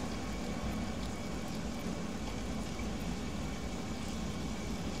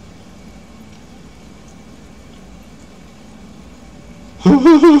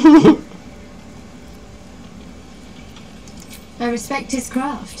 I respect his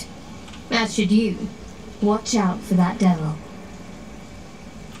craft. As should you. Watch out for that devil.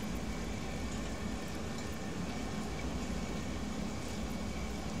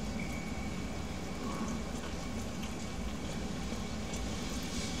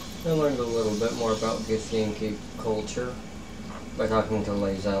 I learned a little bit more about Githyanki culture by talking to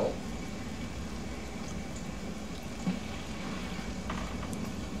Lae'zel.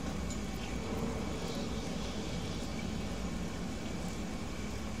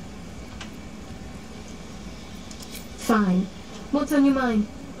 Fine. What's on your mind?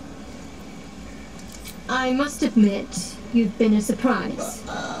 I must admit, you've been a surprise.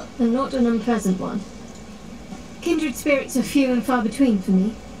 And not an unpleasant one. Kindred spirits are few and far between for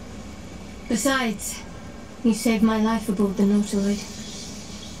me. Besides, you saved my life aboard the Nautiloid.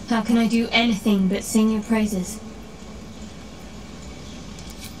 How can I do anything but sing your praises?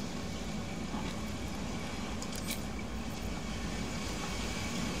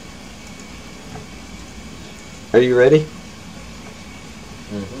 Are you ready?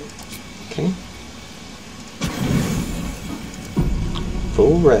 Mm-hmm. Okay.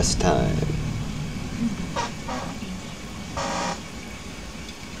 Full rest time.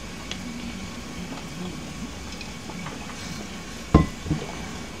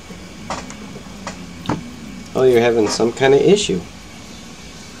 Oh, you're having some kind of issue.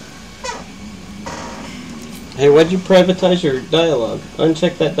 Hey, why'd you privatize your dialogue?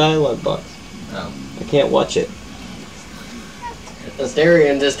 Uncheck that dialogue box. Oh. I can't watch it.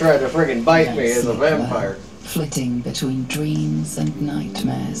 Astarion just tried to friggin' bite me as a Sleep well, vampire. flitting between dreams and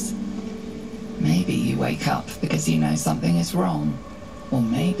nightmares. Maybe you wake up because you know something is wrong. Or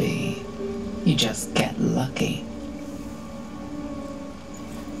maybe you just get lucky.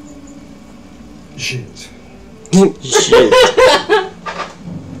 Shit. Shit.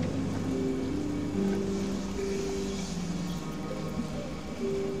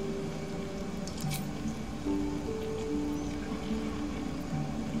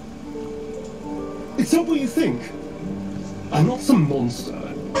 It's not what you think. I'm not some monster.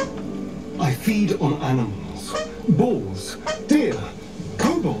 I feed on animals. Boars, deer,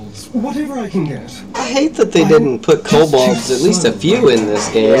 kobolds, whatever I can get. I hate that they didn't put kobolds, at least a few, in this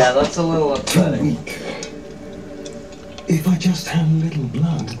game. Yeah, that's a little Too upsetting. weak. If I just had a little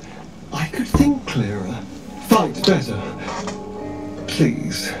blood, I could think clearer, fight better.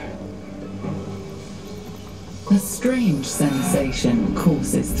 Please. A strange sensation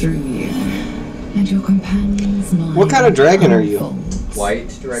courses through you, and your companion's mind. What kind of dragon are you? unfolds. White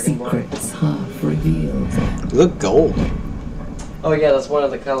dragonborn. Secrets half revealed. You look gold. Oh yeah, that's one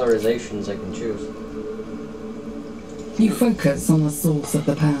of the colorizations I can choose. You focus on the source of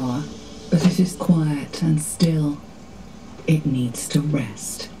the power, but it is quiet and still. It needs to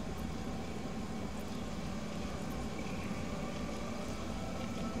rest.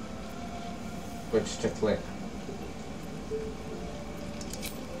 Which to click.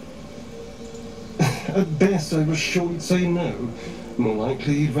 At best, I was sure he'd say no. More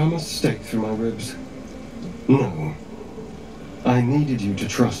likely, he'd ram a stake through my ribs. No. I needed you to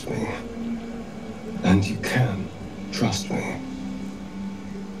trust me. And you can trust me.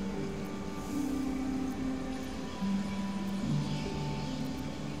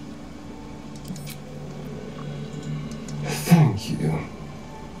 Thank you.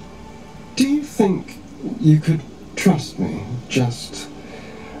 Do you think you could trust me just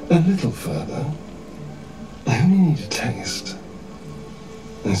a little further? I only need a taste.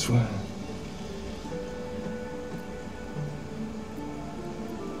 I swear.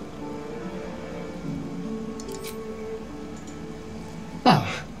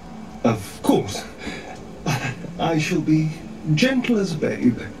 Ah, of course. I shall be gentle as a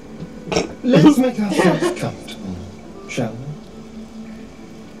babe. Let's make ourselves comfortable, shall we?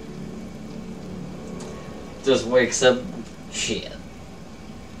 Just wakes up. Shit.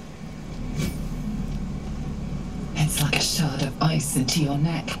 It's like a shard of ice into your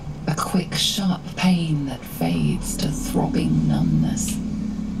neck, a quick, sharp pain that fades to throbbing numbness.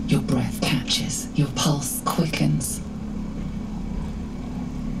 Your breath catches, your pulse quickens.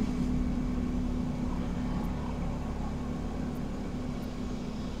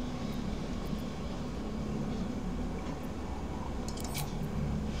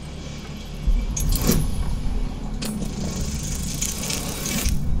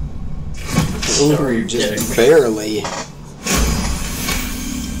 Ooh, just barely.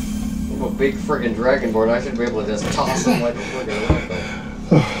 I'm a big friggin' dragonborn. I should be able to just toss him like a friggin' rifle.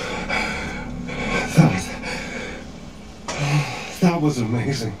 That was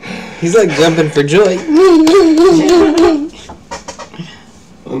amazing. He's like jumping for joy.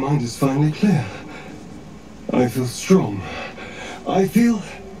 My mind is finally clear. I feel strong. I feel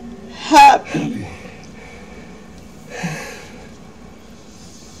Happy.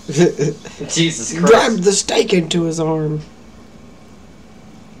 Jesus Christ. Grabbed the stake into his arm.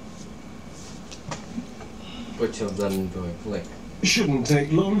 Which of them do I flick? Shouldn't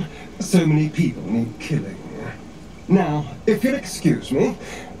take long. So many people need killing. Now, if you'll excuse me,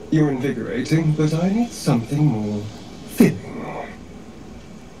 you're invigorating, but I need something more filling.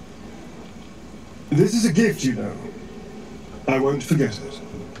 This is a gift, you know. I won't forget it.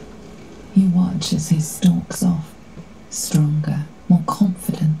 You watch as he stalks off, stronger, more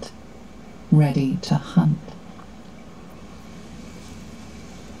confident, ready to hunt.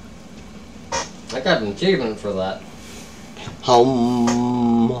 I got an achievement for that.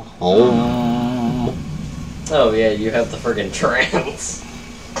 Home. Oh yeah, you have the friggin' trance.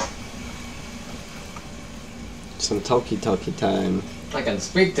 Some talkie time. I can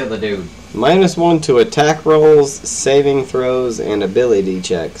speak to the dude. -1 to attack rolls, saving throws, and ability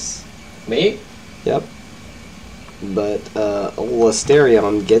checks. Me? Yep. But old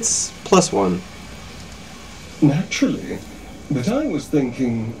Asterion gets +1. Naturally. But I was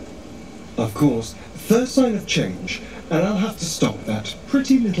thinking, of course, first sign of change, and I'll have to stop that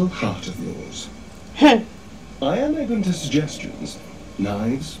pretty little heart of yours. I am open to suggestions.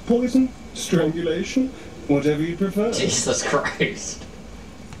 Knives, poison, strangulation, whatever you prefer. Jesus Christ.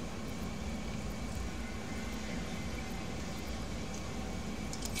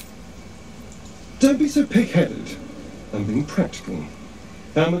 Don't be so pig-headed. I'm being practical.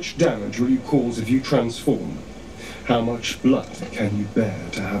 How much damage will you cause if you transform? How much blood can you bear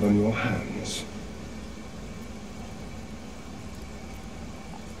to have on your hands?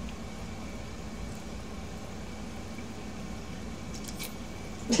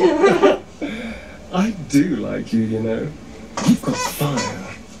 I do like you, you know. You've got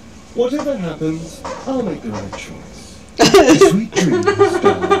fire. Whatever happens, I'll make the right choice. Sweet dreams,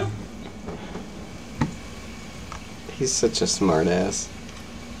 darling. He's such a smartass.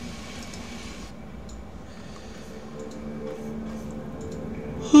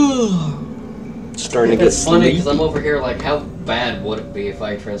 Starting to get It's funny because sleepy. I'm over here like, how bad would it be if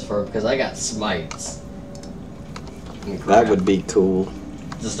I transformed? Because I got smites. And That crap. would be cool.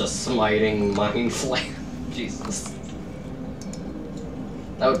 Just a smiting mind flare. Jesus.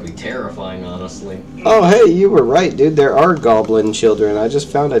 That would be terrifying, honestly. Oh, hey, you were right, dude. There are goblin children. I just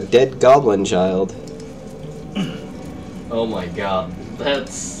found a dead goblin child. Oh my god.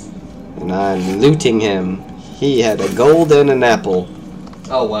 That's... And I'm looting him. He had a gold and an apple.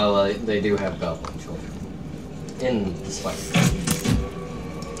 Oh, well, they do have goblin children. In the spider.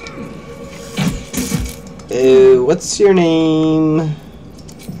 What's your name?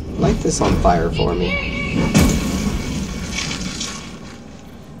 Light this on fire for me.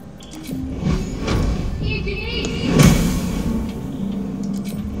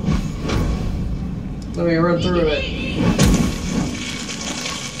 Let me run through it.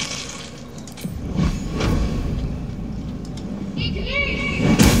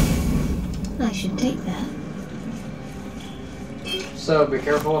 I should take that. So, be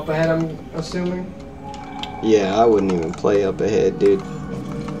careful up ahead, I'm assuming? Yeah, I wouldn't even play up ahead, dude.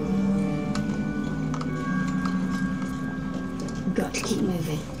 Got to keep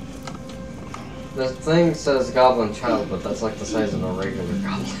moving. The thing says goblin child, but that's like the size of a regular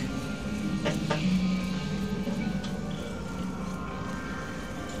goblin.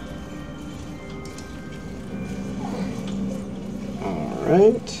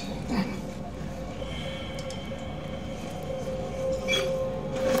 Alright.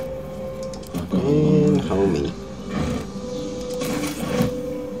 And homie.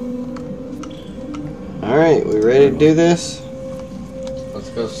 Alright, we ready to do this? Let's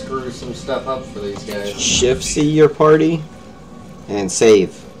go screw some stuff up for these guys. Shift C your party and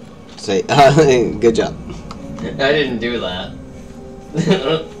save. Say good job. I didn't do that.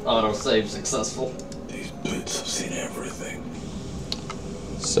 Auto save successful. These bits have seen everything.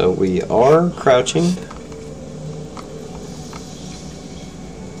 So we are crouching.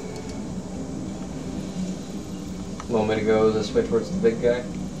 Want me to go this way towards the big guy?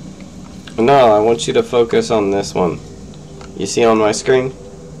 No, I want you to focus on this one. You see on my screen?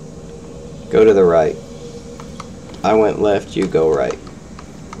 Go to the right. I went left, you go right.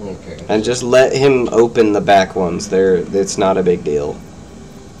 Okay. And just let him open the back ones. It's not a big deal.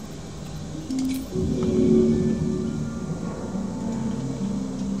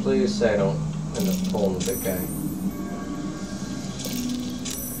 Please say I don't end up pulling the big guy.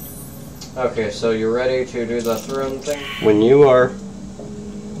 Okay, so you're ready to do the throne thing? When you are.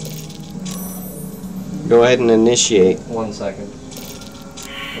 Go ahead and initiate. 1 second.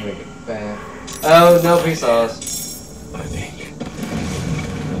 Let me get back. Oh, nope, he saw us. I think.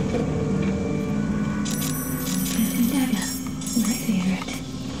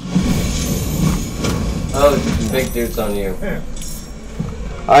 Oh, big dude's on you.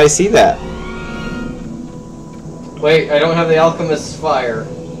 I see that. Wait, I don't have the alchemist's fire.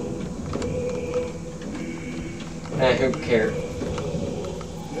 Who cared?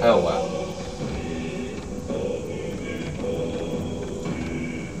 Oh, wow.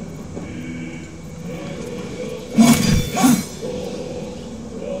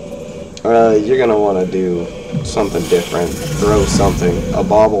 You're gonna want to do something different. Throw something. A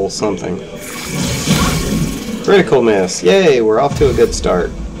bauble something. Critical miss. Yay, we're off to a good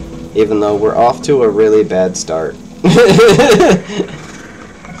start. Even though we're off to a really bad start.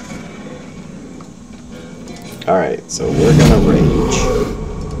 Alright, so we're gonna rage.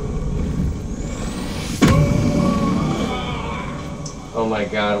 Oh my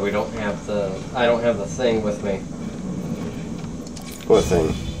god, we don't have the... I don't have the thing with me. What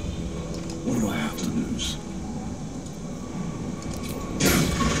thing? What do I have to lose?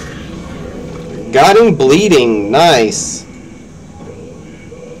 Got him bleeding. Nice.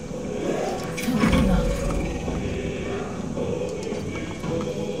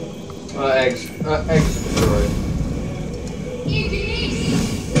 Eggs destroyed.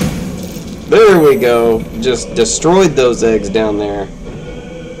 There we go. Just destroyed those eggs down there.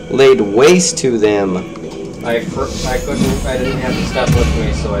 Laid waste to them. I didn't have the stuff with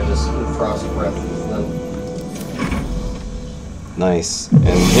me, so I just frost breath them. Nice.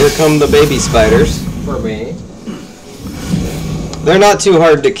 And here come the baby spiders. For me. They're not too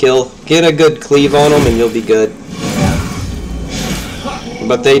hard to kill. Get a good cleave on them and you'll be good.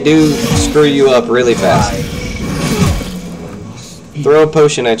 But they do screw you up really fast. Throw a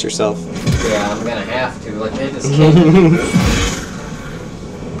potion at yourself. Yeah, I'm gonna have to. Like, they just can't.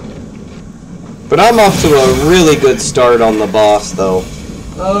 But I'm off to a really good start on the boss, though.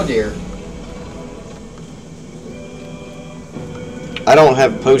 Oh dear. I don't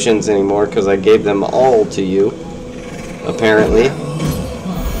have potions anymore because I gave them all to you, apparently.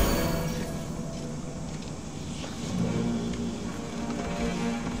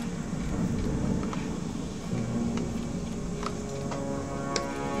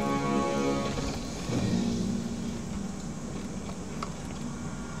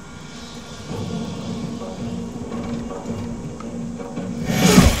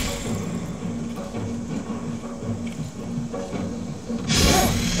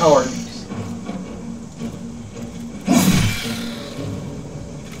 Or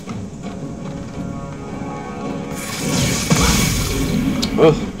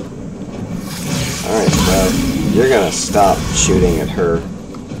Ugh. Alright, well, you're gonna stop shooting at her.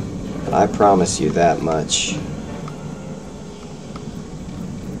 I promise you that much.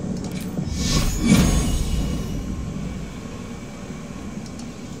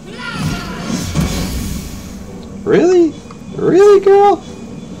 Really? Really, girl?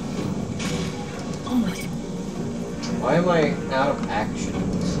 why am I out of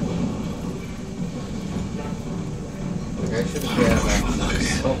actions? Like, I should be out of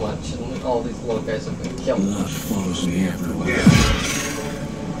actions so much, and all these little guys have been killed. Blood follows me everywhere.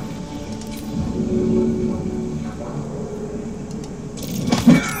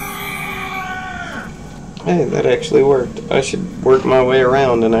 Hey, that actually worked. I should work my way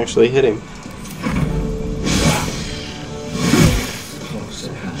around and actually hit him.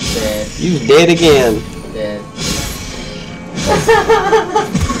 Dead. You dead again. Dead.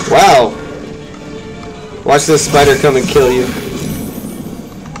 Wow. Watch this spider come and kill you.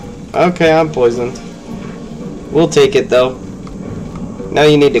 Okay, I'm poisoned. We'll take it though. Now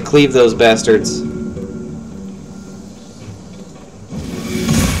you need to cleave those bastards.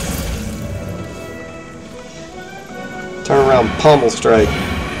 Turn around, pommel strike.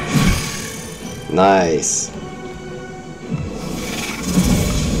 Nice.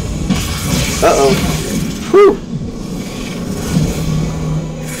 Uh-oh. Whew.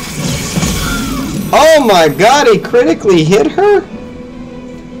 Oh my god, he critically hit her?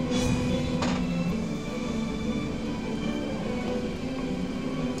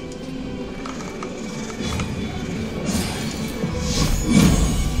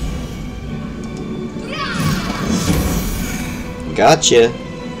 Gotcha.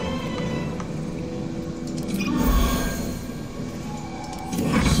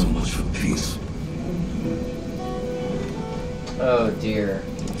 So much for peace. Oh dear.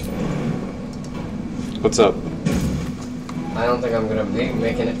 What's up? I don't think I'm gonna be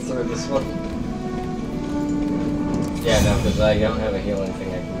making it through this one. Yeah, no, because I don't have a healing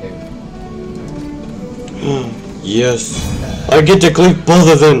thing I can do. Yes. I get to click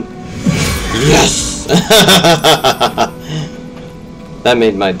both of them. Yes. That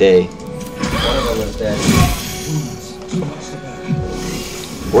made my day. One of them is dead.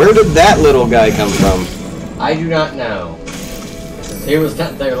 Where did that little guy come from? I do not know. He was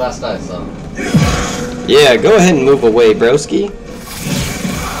not there last I saw. Yeah, go ahead and move away, broski.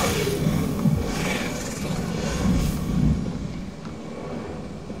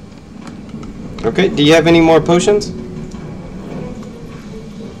 Okay, do you have any more potions?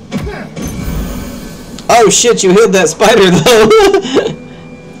 Oh shit, you healed that spider though!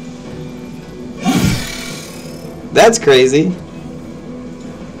 That's crazy.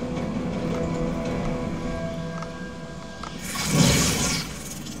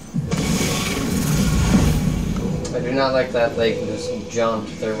 I do not like that they can just jump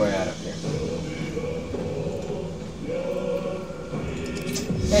their way out of here.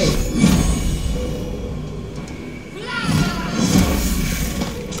 Hey!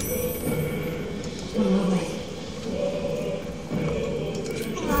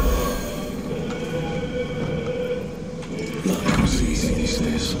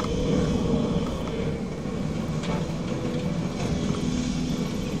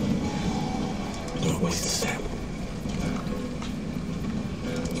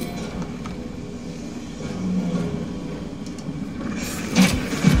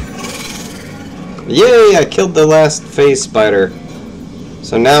 Yay, I killed the last phase spider.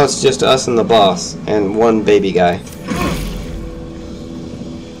 So now it's just us and the boss, and one baby guy.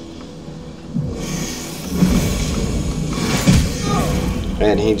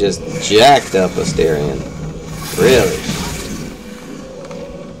 And he just jacked up Asterion. Really?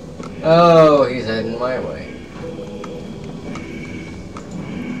 Oh, he's heading my way.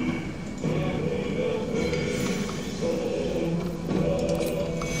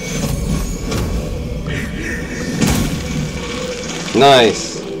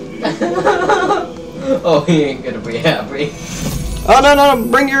 Nice. Oh, he ain't gonna be happy. Oh, no, no, no,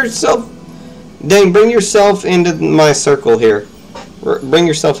 bring yourself... Dang, bring yourself into my circle here. Bring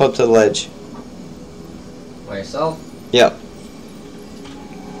yourself up to the ledge. Myself? Yep.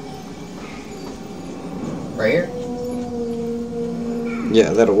 Right here? Yeah,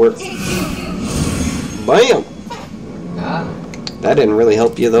 that'll work. Bam! Ah. That didn't really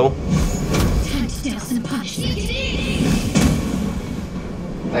help you, though.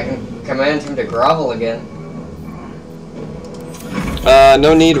 I can command him to grovel again.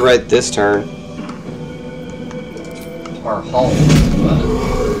 No need right this turn. Or halt.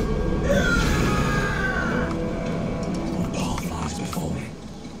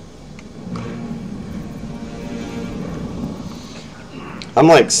 I'm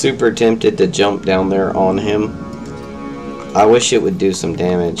like super tempted to jump down there on him. I wish it would do some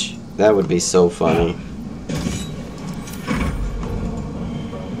damage. That would be so funny.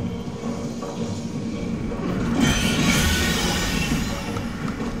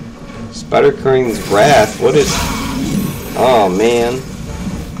 Spider Queen's Wrath, what is... Oh man.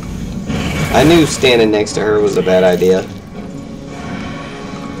 I knew standing next to her was a bad idea.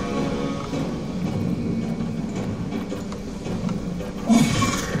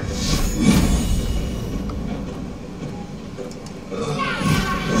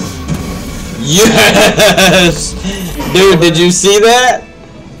 Yes! Dude, did you see that?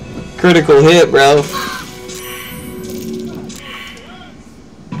 Critical hit, bro.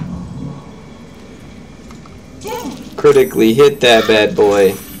 Critically hit that bad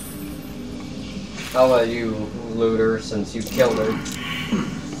boy. I'll let you loot her since you killed her.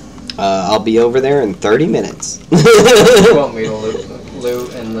 I'll be over there in 30 minutes. You want me to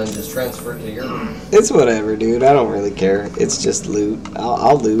loot and then just transfer it to your room? It's whatever, dude. I don't really care. It's just loot.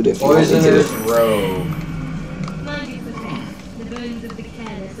 I'll loot if you want me to. Poisonous rogue.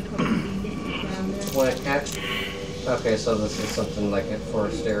 What cat? Okay, so this is something like it for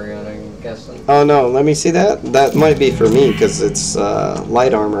Asterion, I'm guessing. Oh no, let me see that. That might be for me because it's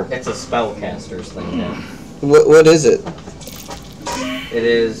light armor. It's a spellcaster's thing now. What is it? It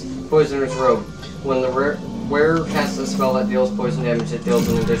is Poisoner's Robe. When the wearer casts a spell that deals poison damage, it deals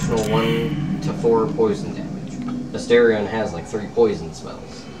an additional 1 to 4 poison damage. Asterion has like 3 poison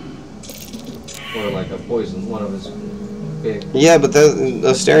spells. Or like a poison, one of his big... Yeah, but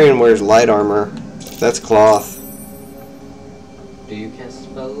Asterion wears light armor. That's cloth. Do you cast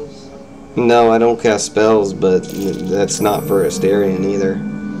spells? No, I don't cast spells, but that's not for Asterion either.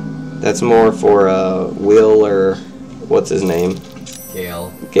 That's more for Will or... What's his name?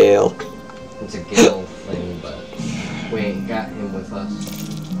 Gale. Gale. It's a Gale We ain't got him with us.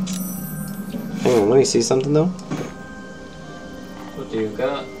 Hang on, let me see something though. What do you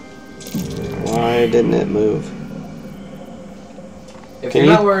got? Why didn't it move? If Can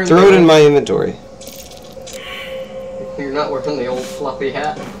you're not you wearing throw it in my inventory? You're not wearing the old fluffy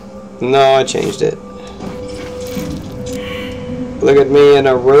hat? No, I changed it. Look at me in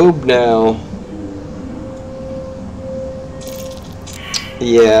a robe now.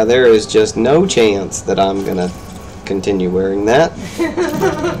 Yeah, there is just no chance that I'm gonna continue wearing that.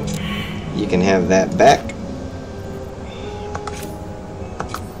 You can have that back.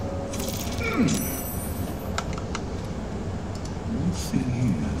 What's in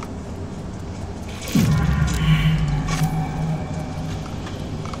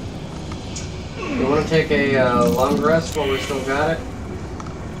here? You want to take a long rest while we still got it?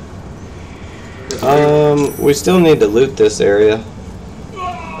 We still need to loot this area.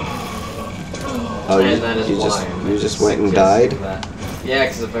 Oh, and you just went and died? That. Yeah,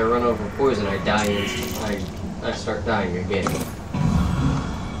 because if I run over poison, I die instantly. I start dying again.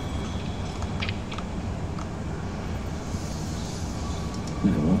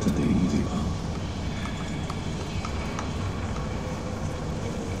 Never wanted the easy path.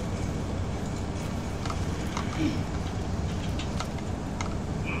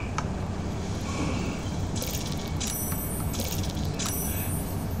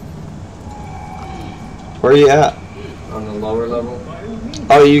 Where are you at? On the lower level?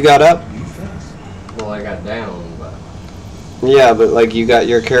 Oh, you got up? Well, I got down, but... Yeah, but like you got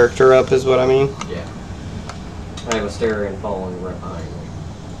your character up is what I mean? Yeah. I have a Styrian following right behind me.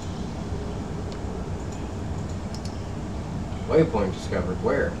 Waypoint discovered.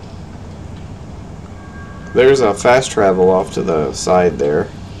 Where? There's a fast travel off to the side there.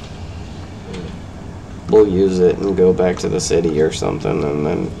 We'll use it and go back to the city or something and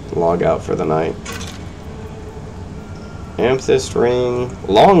then log out for the night. Amethyst ring,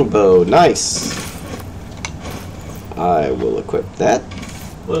 longbow, nice. I will equip that.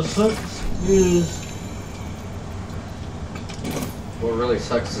 What sucks is... What really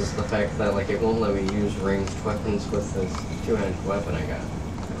sucks is the fact that like it won't let me use ranged weapons with this two-handed weapon I got. I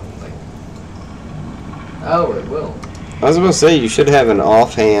don't think. Oh, it will. I was going to say you should have an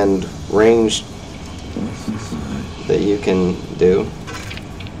offhand ranged that you can do.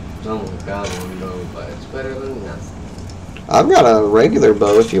 It's only got one though, but it's better than nothing. I've got a regular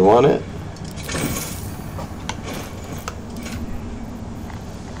bow if you want it.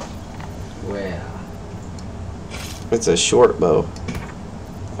 Well. It's a short bow.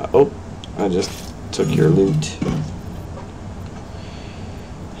 Oh, I just took your loot.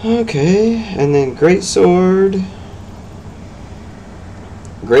 Okay, and then great sword.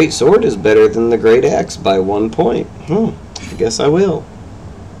 Great sword is better than the great axe by 1 point. I guess I will.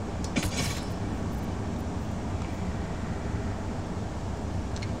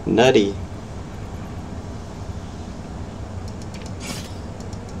 Nutty.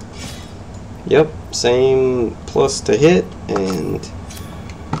 Yep, same plus to hit and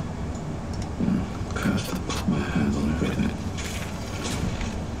Cursed to put my hands on everything.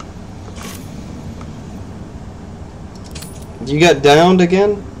 you got downed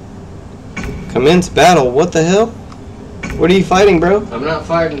again? Commence battle, what the hell? What are you fighting, bro? I'm not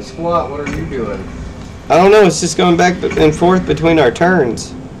fighting squat, what are you doing? I don't know, it's just going back and forth between our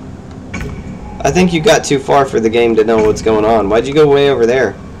turns. I think you got too far for the game to know what's going on. Why'd you go way over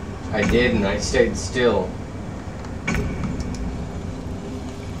there? I did, and I stayed still.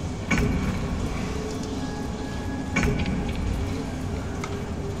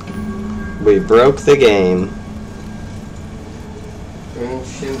 We broke the game.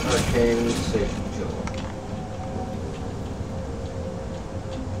 Ancient arcane sigil.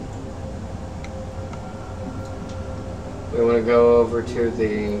 We want to go over to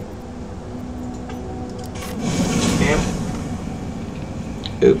the camp.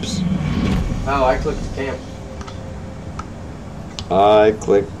 Oops. Oh, I clicked camp. I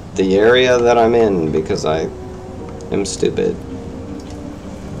clicked the area that I'm in because I am stupid.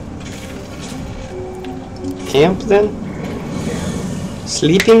 Camp then?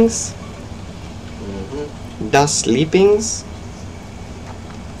 Sleepings? Das Sleepings?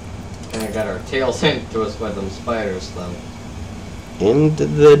 And I got our tails sent to us by them spiders, though. End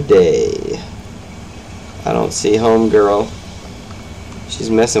of the day. I don't see homegirl. She's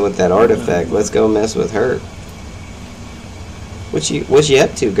messing with that artifact. Let's go mess with her. What you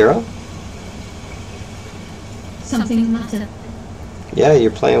up to, girl? Something the matter? Yeah,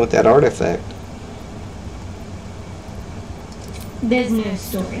 you're playing with that artifact. There's no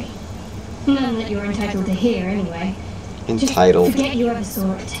story. None that you're entitled to hear, anyway. Entitled. Just forget you ever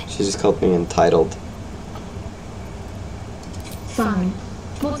saw it. She just called me entitled. Fine.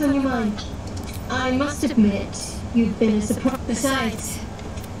 What's on your mind? I must admit, you've been a surprise. Besides,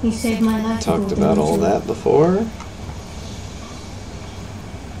 you saved my life. Talked about all that before.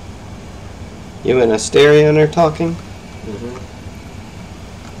 You and Asterion are talking?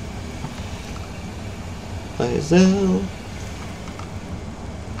 Lizel.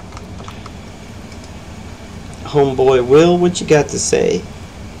 Homeboy Will, what you got to say?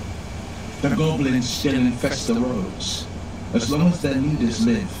 The goblins still infest the roads. As long as their leaders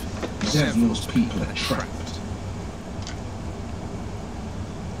live, Zevlor's people are trapped.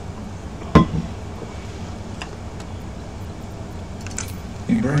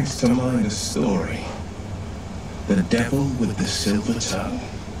 He brings to mind a story. The Devil with the Silver Tongue.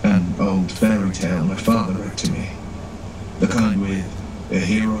 An old fairy tale my father read to me. The kind with a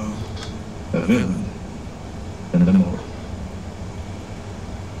hero, a villain, and a moral.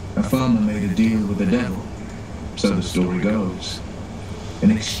 A farmer made a deal with the devil, so the story goes.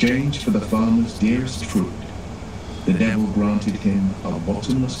 In exchange for the farmer's dearest fruit, the devil granted him a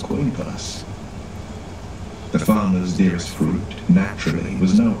bottomless coin purse. The farmer's dearest fruit, naturally,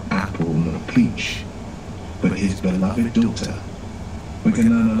 was no apple nor peach, but his beloved daughter. We can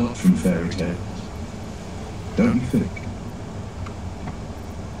learn a lot from fairy tales, don't you think?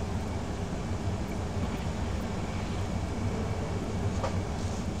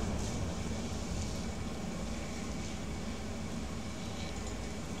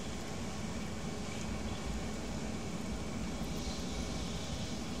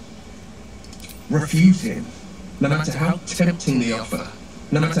 Refuse him, no matter how tempting the offer,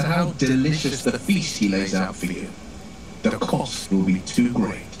 no matter how delicious the feast he lays out for you. The cost will be too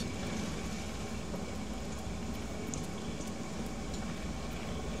great.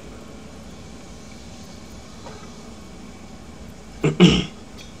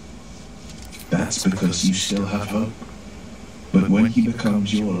 That's because you still have hope. But when he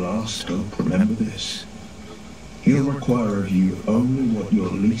becomes your last hope, remember this. He'll require of you only what you're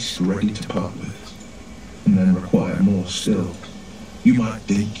least ready to part with, and then require more still. You might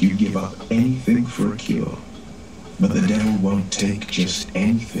think you give up anything for a cure, but the devil won't take just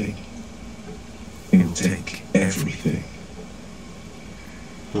anything. He'll take everything.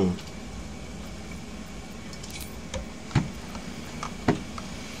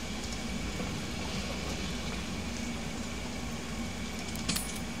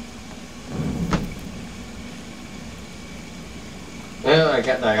 I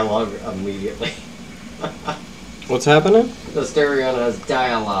got dialogue immediately. What's happening? The Asterion has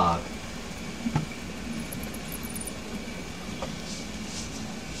dialogue.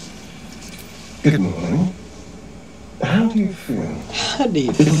 Good morning. How do you feel? How do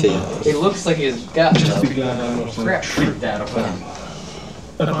you feel? It looks like he's got Just be glad I'm not crap a tripped out of him.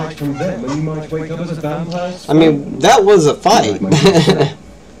 A bite from them and you might wake up as a vampire. I mean, that was a fight.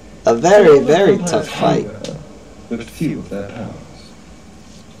 A very, very tough fight. But few of their powers.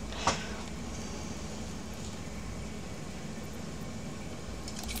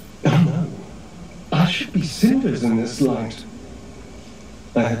 Oh no. I should be cinders in this light.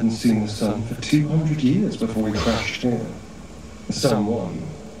 I hadn't seen the sun for 200 years before we crashed here. Someone,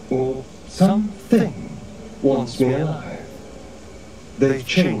 or something, wants me alive. They've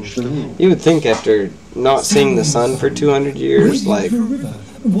changed the rules. You would think after not seeing the sun for 200 years, like,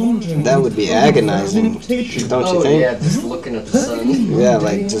 that would be agonizing, don't you think? Yeah, just looking at the sun. Yeah,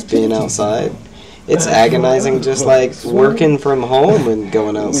 like just being outside. It's agonizing just like working from home and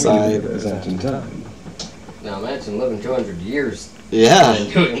going outside. Now imagine living 200 years. Yeah.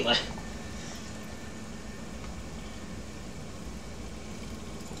 And doing that.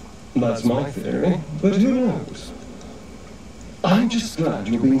 That's my theory, but who knows? I'm just glad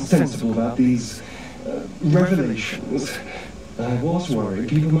you're being sensible about these revelations. I was worried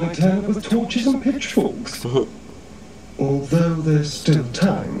people might turn up with torches and pitchforks. Although there's still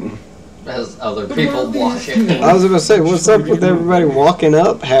time. As other people walk in. I was gonna say, what's up with everybody walking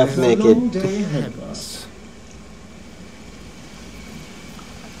up half naked?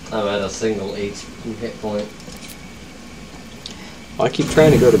 I'm at a single hit point. I keep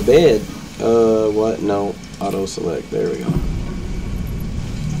trying to go to bed. What? No. Auto select. There we go.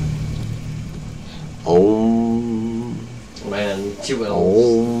 Om. Man, 2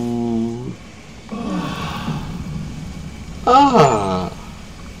 L's. Om. Ah.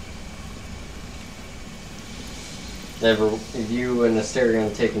 Never, you and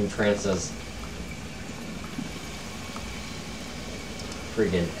Asterion taking trances.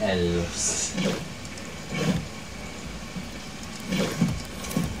 Friggin' elves.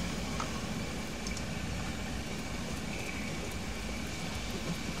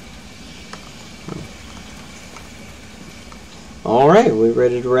 Alright, we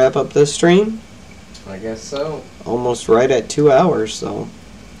ready to wrap up this stream? I guess so. Almost right at 2 hours, so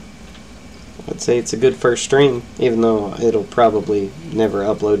I'd say it's a good first stream, even though it'll probably never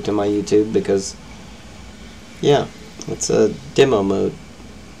upload to my YouTube because, yeah, it's a demo mode.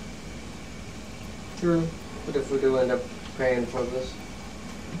 True. But if we do end up paying for this.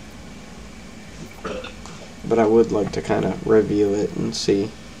 But I would like to kind of review it and see.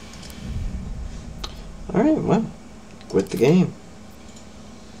 Alright, well, quit the game.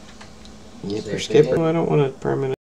 Yip or skip. I don't want to permanent.